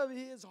out of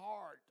his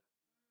heart.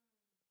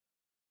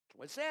 That's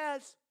what it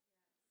says.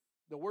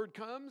 The word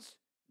comes,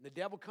 and the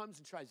devil comes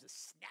and tries to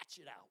snatch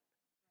it out.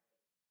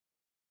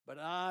 But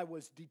I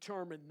was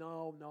determined,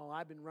 no,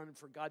 I've been running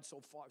for God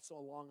so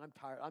long, I'm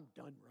tired, I'm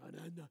done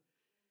running.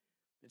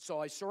 And so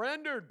I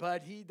surrendered,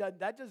 but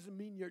that doesn't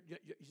mean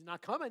he's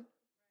not coming.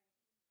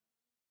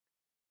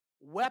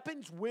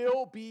 Weapons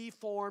will be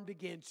formed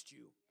against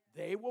you.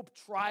 They will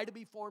try to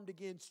be formed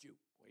against you.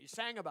 What are you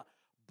saying about?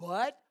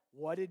 But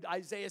what did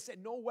Isaiah say?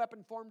 No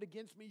weapon formed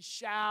against me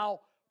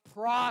shall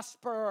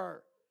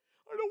prosper.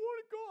 I don't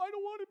want to go. I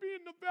don't want to be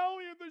in the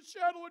valley of the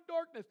shadow of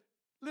darkness.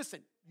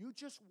 Listen, you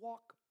just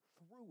walk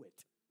through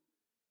it.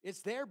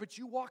 It's there, but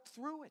you walk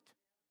through it.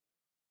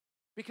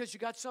 Because you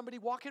got somebody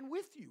walking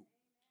with you.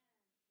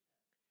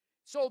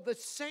 So the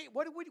same,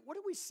 what do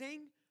we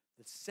sing?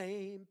 The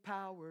same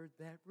power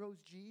that rose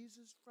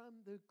Jesus from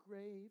the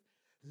grave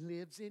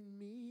lives in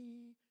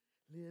me,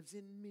 lives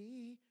in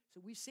me.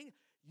 So we sing.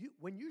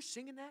 When you're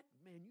singing that,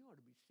 man, you ought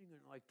to be singing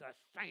like the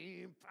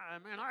same power.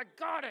 Man, I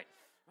got it.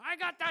 I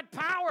got that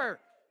power.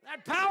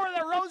 That power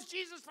that rose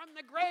Jesus from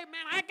the grave,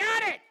 man, I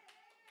got it.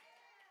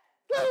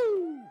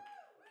 Woo!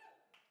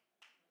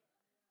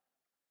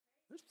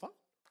 It's fun.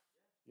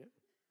 Yeah.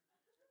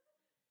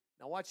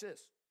 Now watch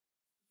this.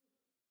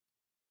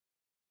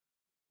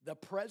 The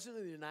President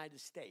of the United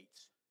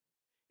States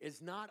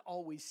is not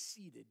always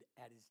seated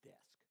at his desk.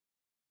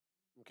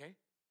 Okay?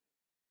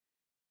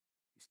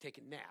 He's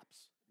taking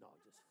naps. No,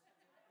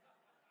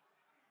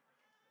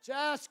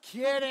 just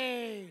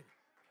kidding.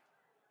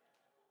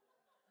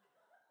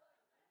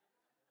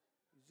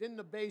 He's in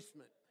the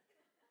basement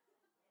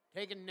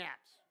taking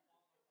naps.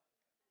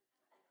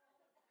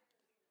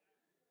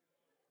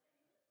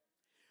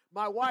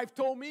 My wife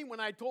told me when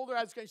I told her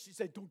I was going, she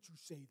said, "Don't you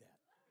say that.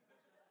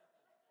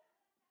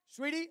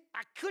 Sweetie,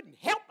 I couldn't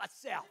help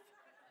myself.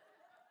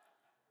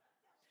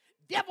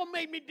 Devil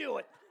made me do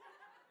it."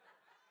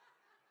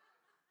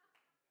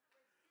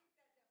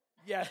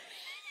 Yeah.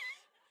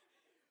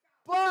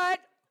 But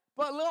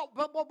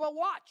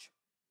watch.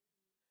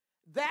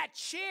 That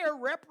chair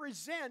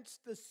represents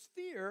the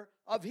sphere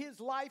of his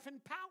life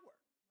and power.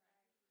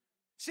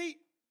 See,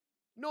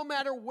 no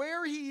matter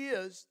where he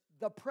is,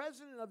 the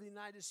President of the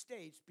United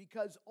States,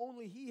 because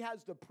only he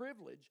has the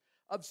privilege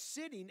of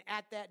sitting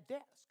at that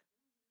desk.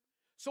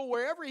 So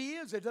wherever he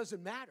is, it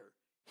doesn't matter.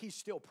 He's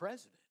still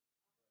president.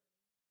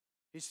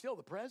 He's still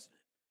the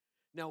president.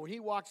 Now, when he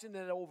walks into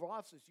that Oval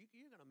Office,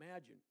 you can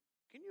imagine.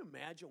 Can you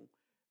imagine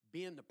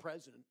being the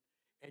president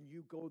and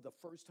you go the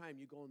first time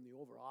you go in the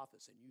Oval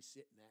Office and you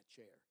sit in that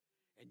chair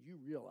and you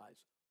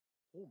realize,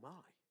 oh my,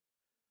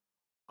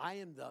 I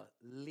am the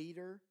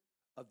leader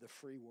of the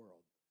free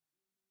world.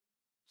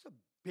 It's a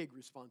big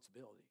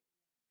responsibility.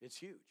 It's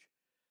huge.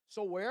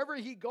 So wherever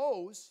he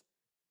goes,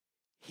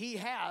 he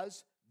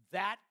has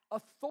that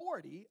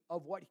authority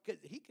of what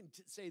he can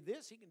say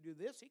this, he can do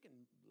this, he can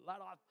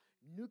let off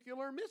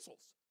nuclear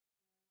missiles.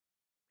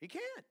 He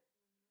can.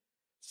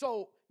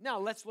 So now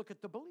let's look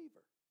at the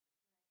believer.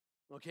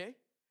 Okay?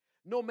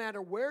 No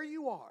matter where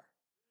you are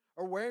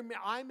or where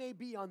I may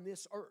be on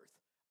this earth,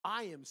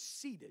 I am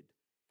seated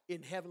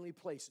in heavenly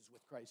places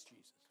with Christ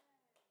Jesus.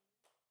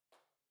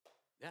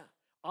 Yeah.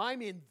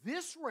 I'm in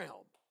this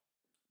realm,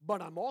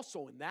 but I'm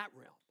also in that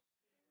realm,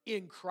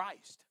 in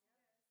Christ.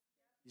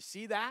 You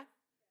see that?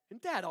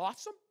 Isn't that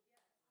awesome?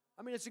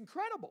 I mean, it's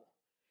incredible.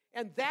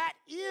 And that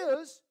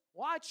is,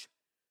 watch,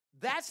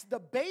 that's the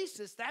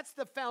basis, that's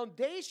the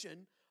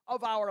foundation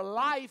of our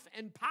life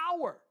and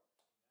power.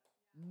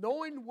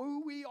 Knowing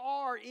who we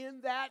are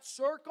in that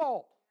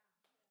circle.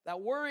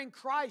 That we're in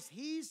Christ.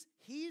 He's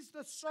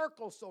the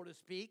circle, so to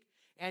speak.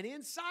 And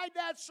inside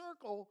that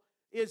circle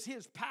is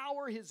His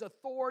power, His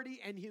authority,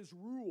 and His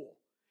rule.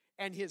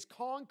 And His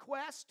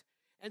conquest.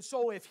 And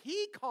so if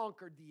He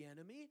conquered the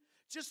enemy,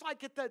 just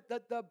like at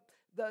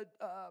the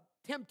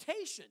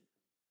temptation,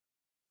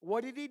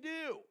 what did He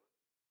do?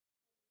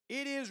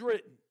 It is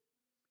written.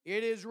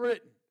 It is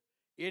written.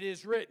 It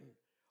is written.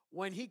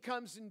 When He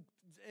comes and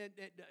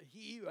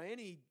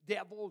any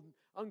devil,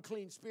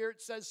 unclean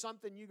spirit says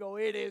something, you go,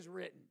 it is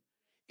written.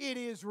 It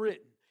is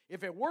written.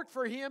 If it worked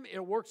for Him,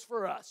 it works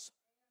for us.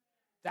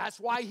 That's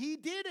why He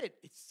did it.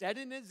 It's set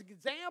in His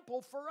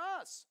example for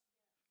us.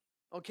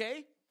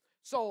 Okay?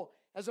 So,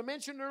 as I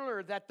mentioned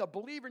earlier, that the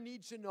believer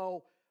needs to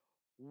know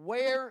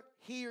where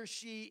he or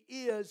she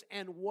is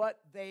and what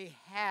they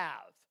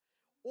have.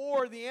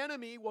 Or the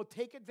enemy will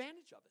take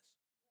advantage of us.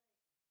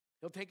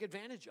 He'll take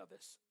advantage of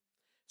us.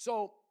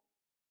 So,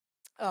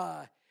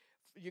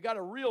 you got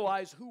to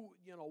realize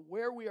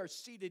where we are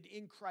seated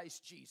in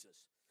Christ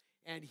Jesus.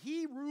 And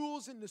He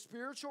rules in the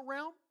spiritual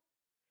realm,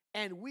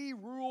 and we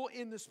rule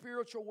in the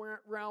spiritual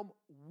realm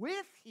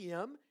with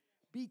Him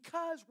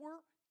because we're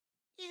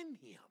in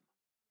Him.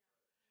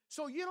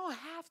 So you don't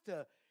have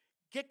to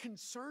get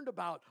concerned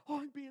about,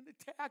 I'm being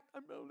attacked,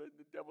 I'm letting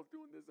the devil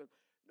doing this.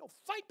 No,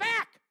 fight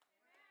back.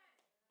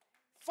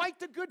 Fight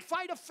the good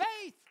fight of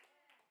faith.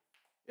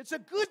 It's a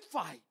good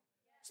fight.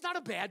 It's not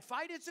a bad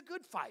fight, it's a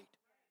good fight.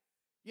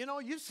 You know,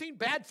 you've seen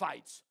bad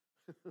fights.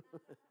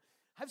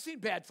 I've seen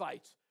bad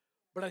fights,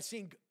 but I've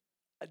seen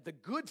the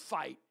good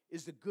fight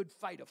is the good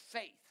fight of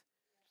faith.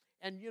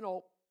 And,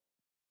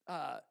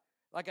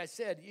 like I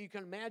said, you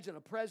can imagine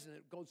a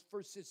president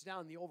first sits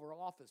down in the Oval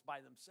Office by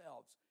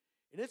themselves,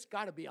 and it's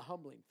got to be a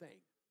humbling thing.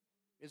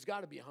 It's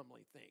got to be a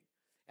humbling thing.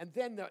 And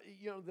then,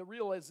 the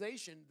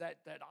realization that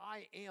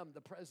I am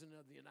the president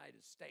of the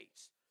United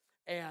States,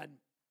 and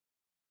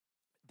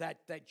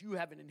that you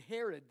have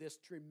inherited this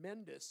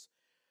tremendous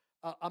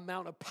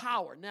amount of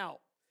power. Now,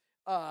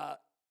 I'm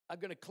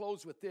going to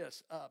close with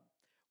this.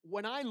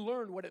 When I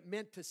learned what it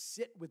meant to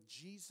sit with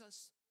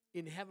Jesus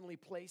in heavenly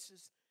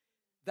places,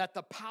 that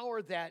the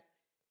power that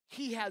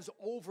He has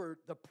over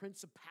the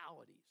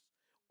principalities,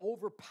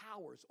 over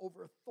powers,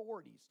 over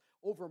authorities,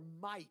 over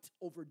might,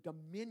 over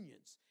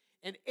dominions,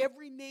 and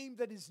every name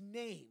that is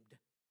named,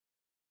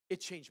 it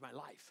changed my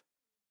life.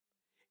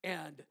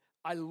 And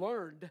I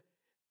learned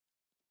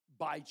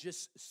by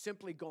just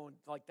simply going,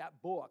 like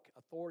that book,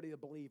 Authority of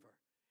the Believer,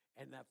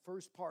 and that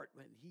first part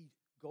when he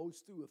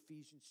goes through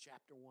Ephesians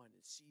chapter 1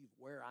 and sees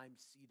where I'm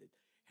seated.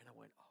 And I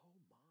went, oh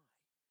my.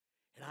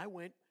 And I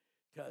went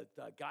to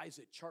the guys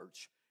at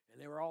church,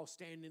 and they were all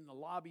standing in the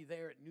lobby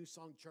there at New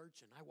Song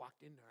Church, and I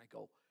walked in there, I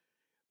go,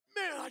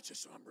 man, I'm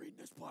reading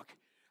this book.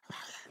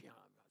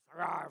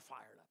 I'm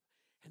fired up.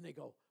 And they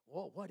go,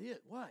 well, what? And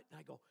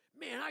I go,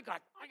 man, I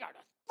got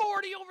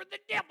authority over the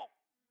devil.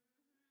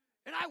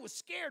 And I was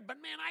scared, but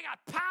man, I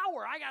got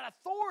power. I got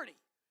authority.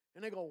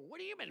 And they go, what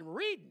have you been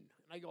reading?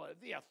 And I go,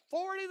 the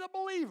authority of the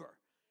believer.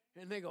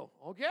 And they go,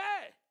 okay,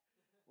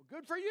 well,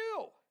 good for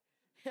you.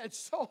 And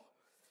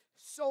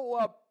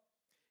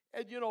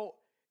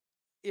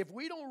if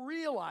we don't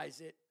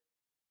realize it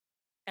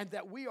and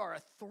that we are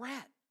a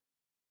threat,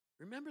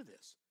 remember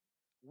this,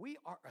 we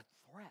are a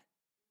threat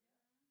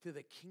to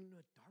the kingdom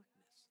of darkness.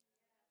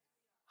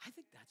 I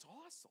think that's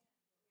awesome.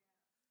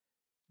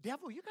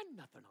 Devil, you got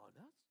nothing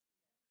on us.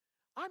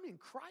 I'm in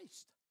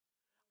Christ.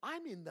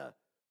 I'm in the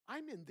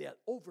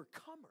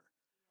overcomer.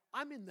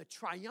 I'm in the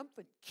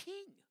triumphant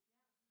king.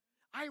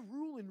 I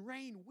rule and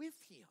reign with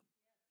Him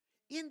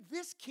in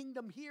this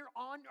kingdom here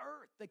on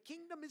earth. The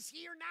kingdom is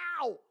here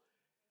now.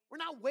 We're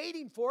not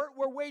waiting for it.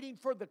 We're waiting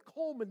for the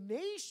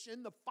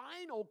culmination, the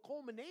final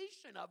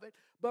culmination of it.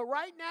 But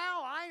right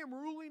now, I am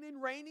ruling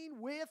and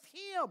reigning with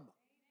Him.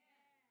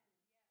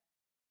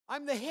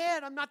 I'm the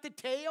head. I'm not the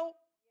tail.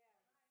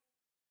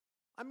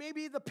 I may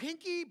be the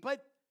pinky,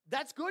 but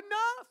that's good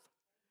enough.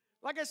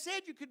 Like I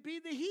said, you could be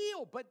the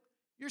heel, but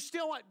you're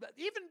still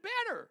even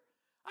better.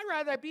 I'd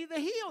rather be the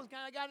heel.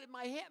 I got it in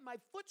my head. My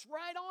foot's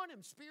right on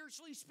Him,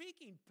 spiritually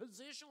speaking,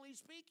 positionally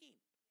speaking.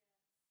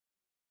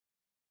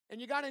 And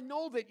you got to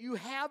know that you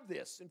have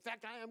this. In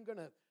fact, I'm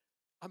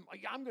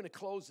going to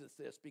close with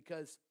this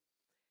because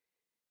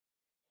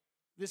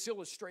this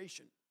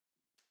illustration.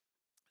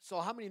 So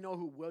how many know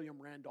who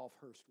William Randolph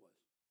Hearst was?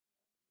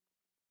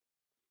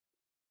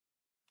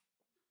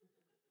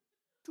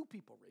 2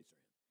 people raise their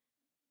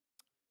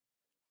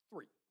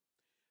hand. 3.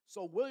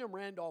 So William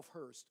Randolph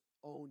Hearst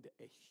owned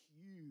a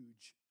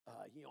huge,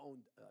 he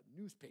owned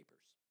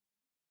newspapers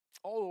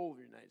all over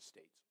the United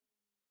States.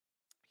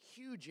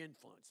 Huge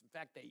influence. In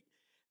fact,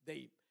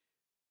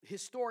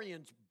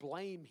 historians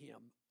blame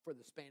him for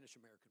the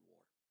Spanish-American War.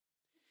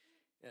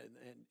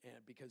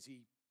 And because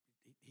he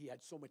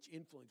had so much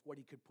influence, what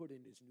he could put in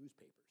his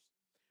newspapers.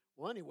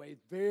 Well, anyway,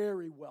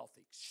 very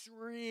wealthy,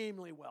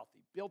 extremely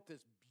wealthy. Built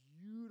this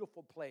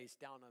beautiful place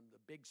down on the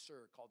Big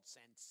Sur called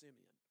San Simeon.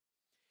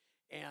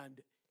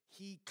 And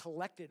he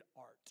collected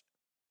art.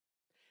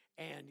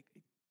 And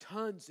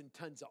tons and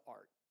tons of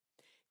art.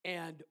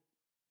 And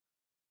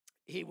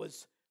he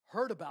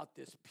heard about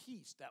this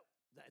piece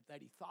that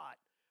he thought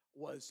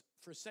was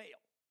for sale.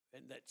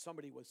 And that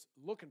somebody was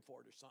looking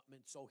for it or something.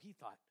 And so he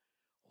thought,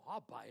 well,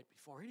 I'll buy it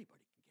before anybody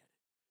can get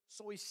it.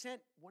 So he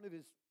sent one of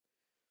his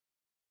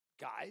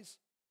guys,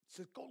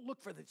 says, go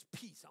look for this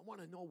piece. I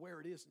want to know where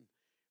it is. And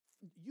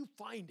you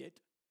find it.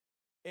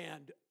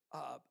 And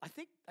I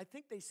think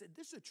they said,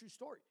 this is a true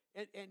story.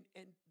 And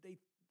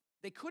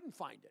they couldn't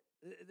find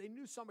it. They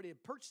knew somebody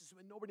had purchased it,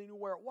 and nobody knew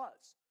where it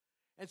was.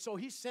 And so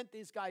he sent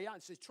this guy out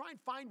and says, try and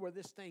find where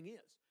this thing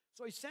is.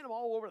 So he sent him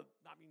all over,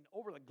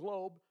 over the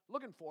globe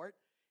looking for it.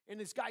 And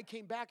this guy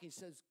came back and he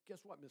says, guess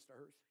what, Mr.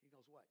 Hearst? He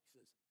goes, what? He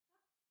says,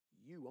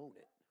 you own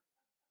it.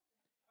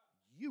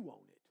 You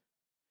own it.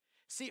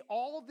 See,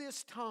 all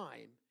this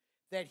time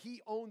that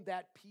he owned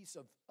that piece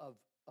of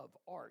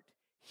art,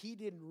 he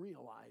didn't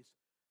realize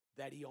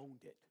that he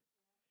owned it.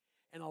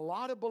 And a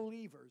lot of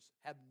believers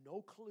have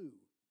no clue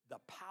the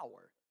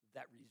power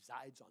that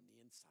resides on the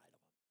inside of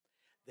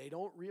them. They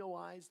don't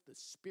realize the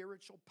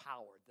spiritual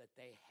power that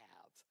they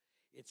have.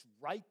 It's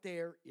right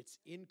there. It's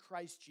in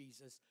Christ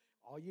Jesus.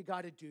 All you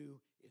got to do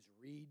is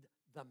read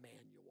the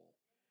manual,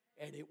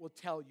 and it will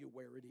tell you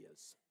where it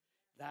is.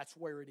 That's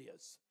where it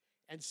is.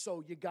 And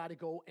so you got to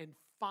go and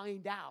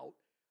find out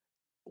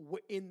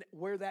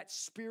where that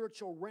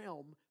spiritual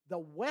realm, the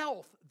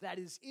wealth that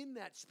is in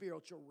that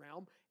spiritual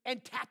realm,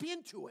 and tap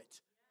into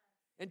it.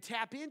 And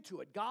tap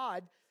into it.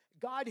 God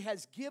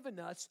has given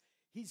us,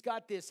 He's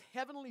got this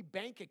heavenly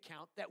bank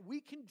account that we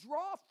can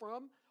draw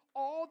from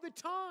all the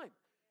time.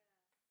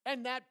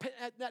 And that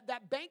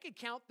bank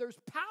account, there's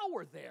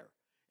power there.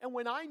 And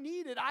when I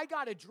need it, I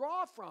got to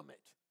draw from it.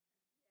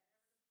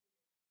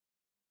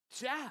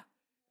 Yeah.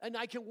 And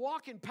I can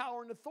walk in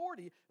power and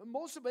authority. And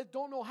most of us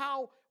don't know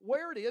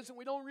where it is, and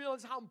we don't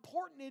realize how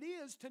important it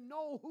is to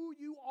know who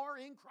you are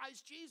in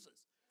Christ Jesus.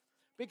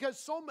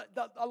 Because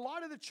a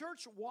lot of the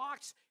church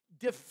walks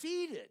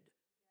defeated.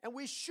 And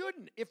we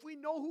shouldn't. If we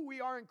know who we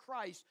are in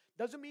Christ,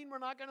 doesn't mean we're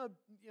not going to,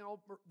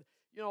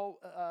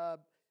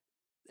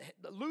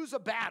 lose a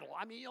battle.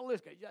 I mean,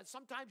 listen,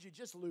 sometimes you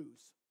just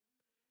lose.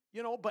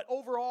 But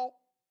overall,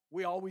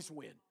 we always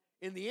win.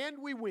 In the end,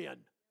 we win.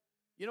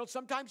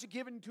 Sometimes you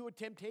give into a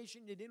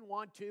temptation you didn't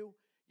want to,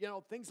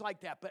 things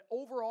like that. But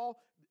overall,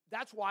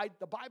 that's why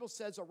the Bible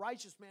says a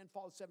righteous man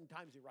falls 7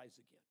 times, he rises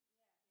again.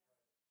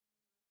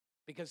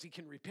 Because he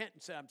can repent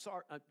and say, I'm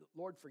sorry,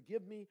 Lord,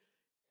 forgive me.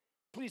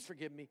 Please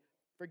forgive me.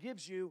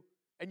 Forgives you,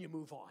 and you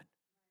move on.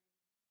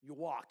 You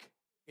walk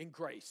in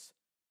grace.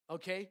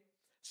 Okay?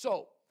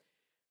 So,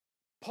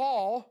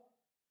 Paul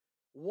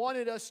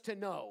wanted us to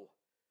know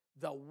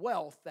the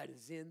wealth that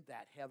is in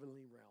that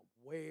heavenly realm,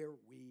 where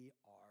we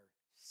are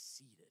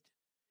seated.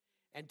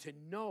 And to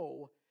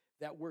know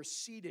that we're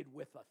seated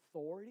with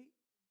authority,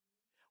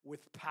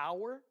 with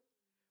power,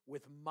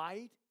 with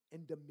might,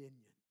 and dominion.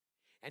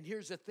 And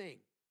here's the thing.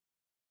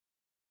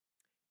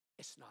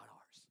 It's not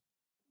ours.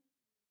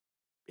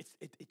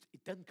 It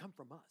doesn't come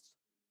from us.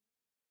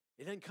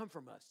 It doesn't come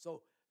from us.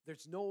 So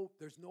there's no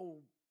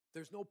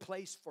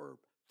place for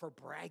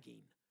bragging,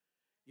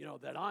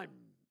 that I'm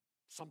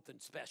something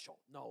special.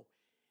 No.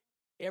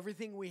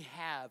 Everything we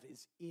have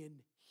is in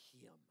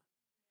Him.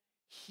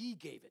 He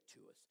gave it to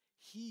us.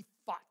 He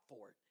fought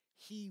for it.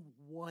 He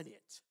won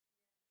it.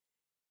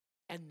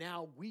 And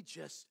now we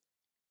just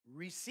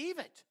receive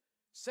it.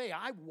 Say,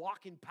 I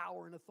walk in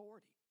power and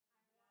authority.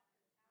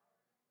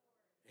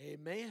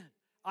 Amen.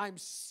 I'm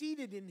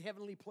seated in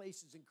heavenly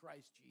places in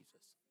Christ Jesus.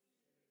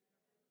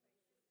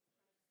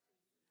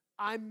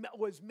 I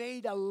was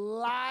made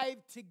alive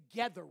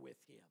together with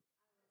Him.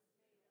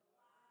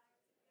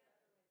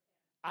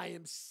 I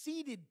am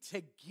seated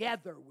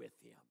together with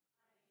Him.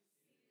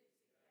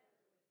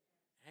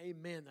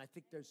 Amen. I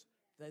think was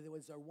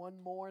there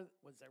one more?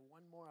 Was there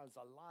one more? I was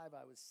alive.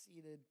 I was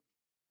seated.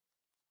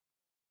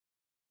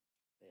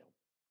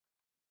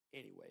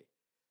 Anyway,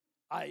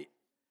 I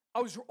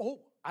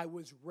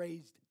was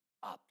raised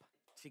up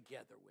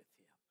together with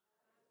Him.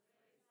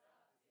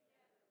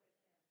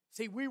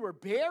 See, we were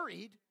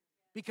buried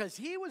because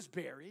He was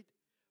buried,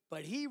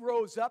 but He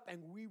rose up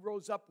and we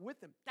rose up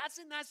with Him. That's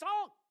in that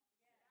song.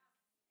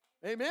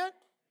 Amen?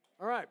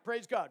 All right,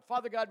 praise God.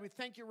 Father God, we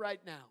thank You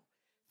right now.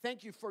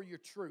 Thank You for Your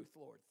truth,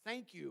 Lord.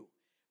 Thank You.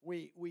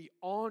 We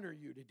honor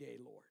You today,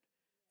 Lord,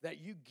 that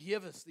You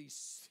give us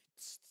these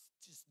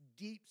just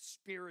deep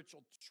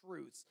spiritual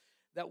truths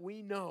that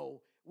we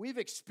know. We've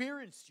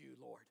experienced You,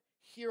 Lord,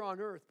 here on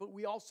earth, but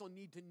we also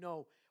need to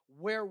know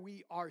where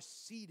we are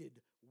seated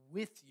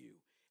with you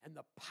and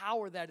the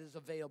power that is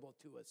available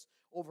to us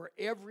over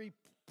every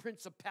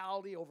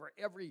principality, over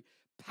every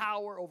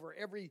power, over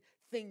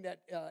everything that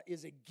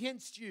is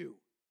against you.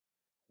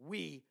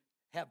 We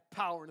have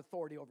power and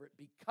authority over it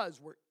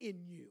because we're in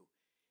you.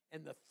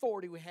 And the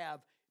authority we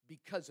have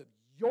because of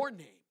your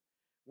name.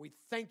 We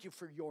thank you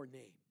for your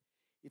name.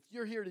 If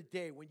you're here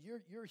today, when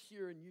you're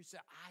here and you say,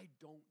 I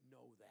don't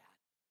know that.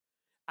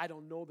 I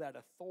don't know that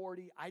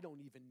authority. I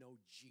don't even know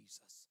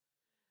Jesus.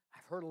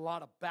 I've heard a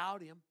lot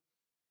about him.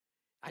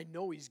 I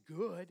know he's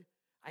good.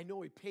 I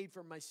know he paid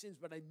for my sins,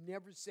 but I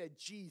never said,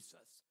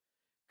 Jesus,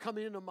 come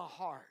into my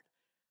heart.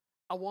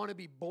 I want to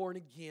be born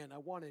again. I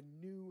want a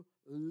new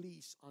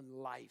lease on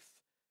life.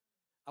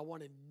 I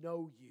want to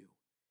know you.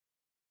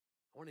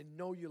 I want to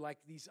know you like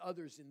these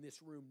others in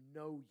this room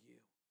know you.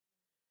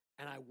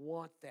 And I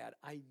want that.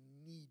 I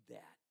need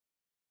that.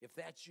 If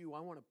that's you, I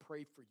want to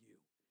pray for you.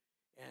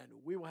 And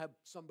we will have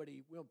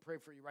somebody, we'll pray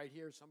for you right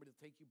here. Somebody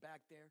will take you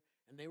back there,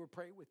 and they will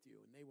pray with you,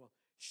 and they will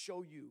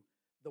show you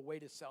the way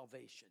to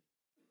salvation.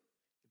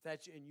 If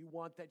that's you and you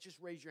want that, just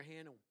raise your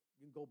hand, and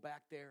you can go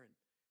back there and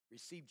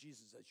receive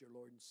Jesus as your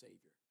Lord and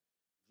Savior.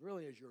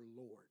 Really as your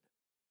Lord.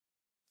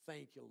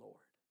 Thank you, Lord.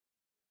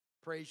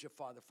 Praise you,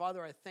 Father.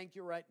 Father, I thank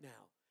you right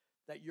now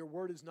that your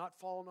word is not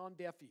fallen on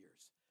deaf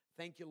ears.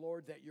 Thank you,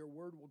 Lord, that your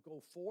word will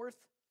go forth.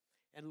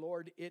 And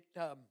Lord, it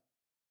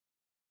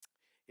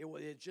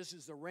just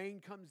as the rain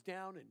comes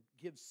down and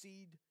gives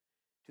seed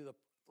to the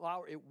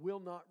flower, it will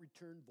not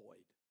return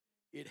void.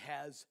 It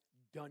has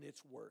done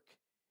its work.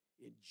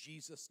 In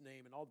Jesus'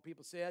 name. And all the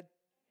people said,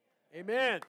 amen.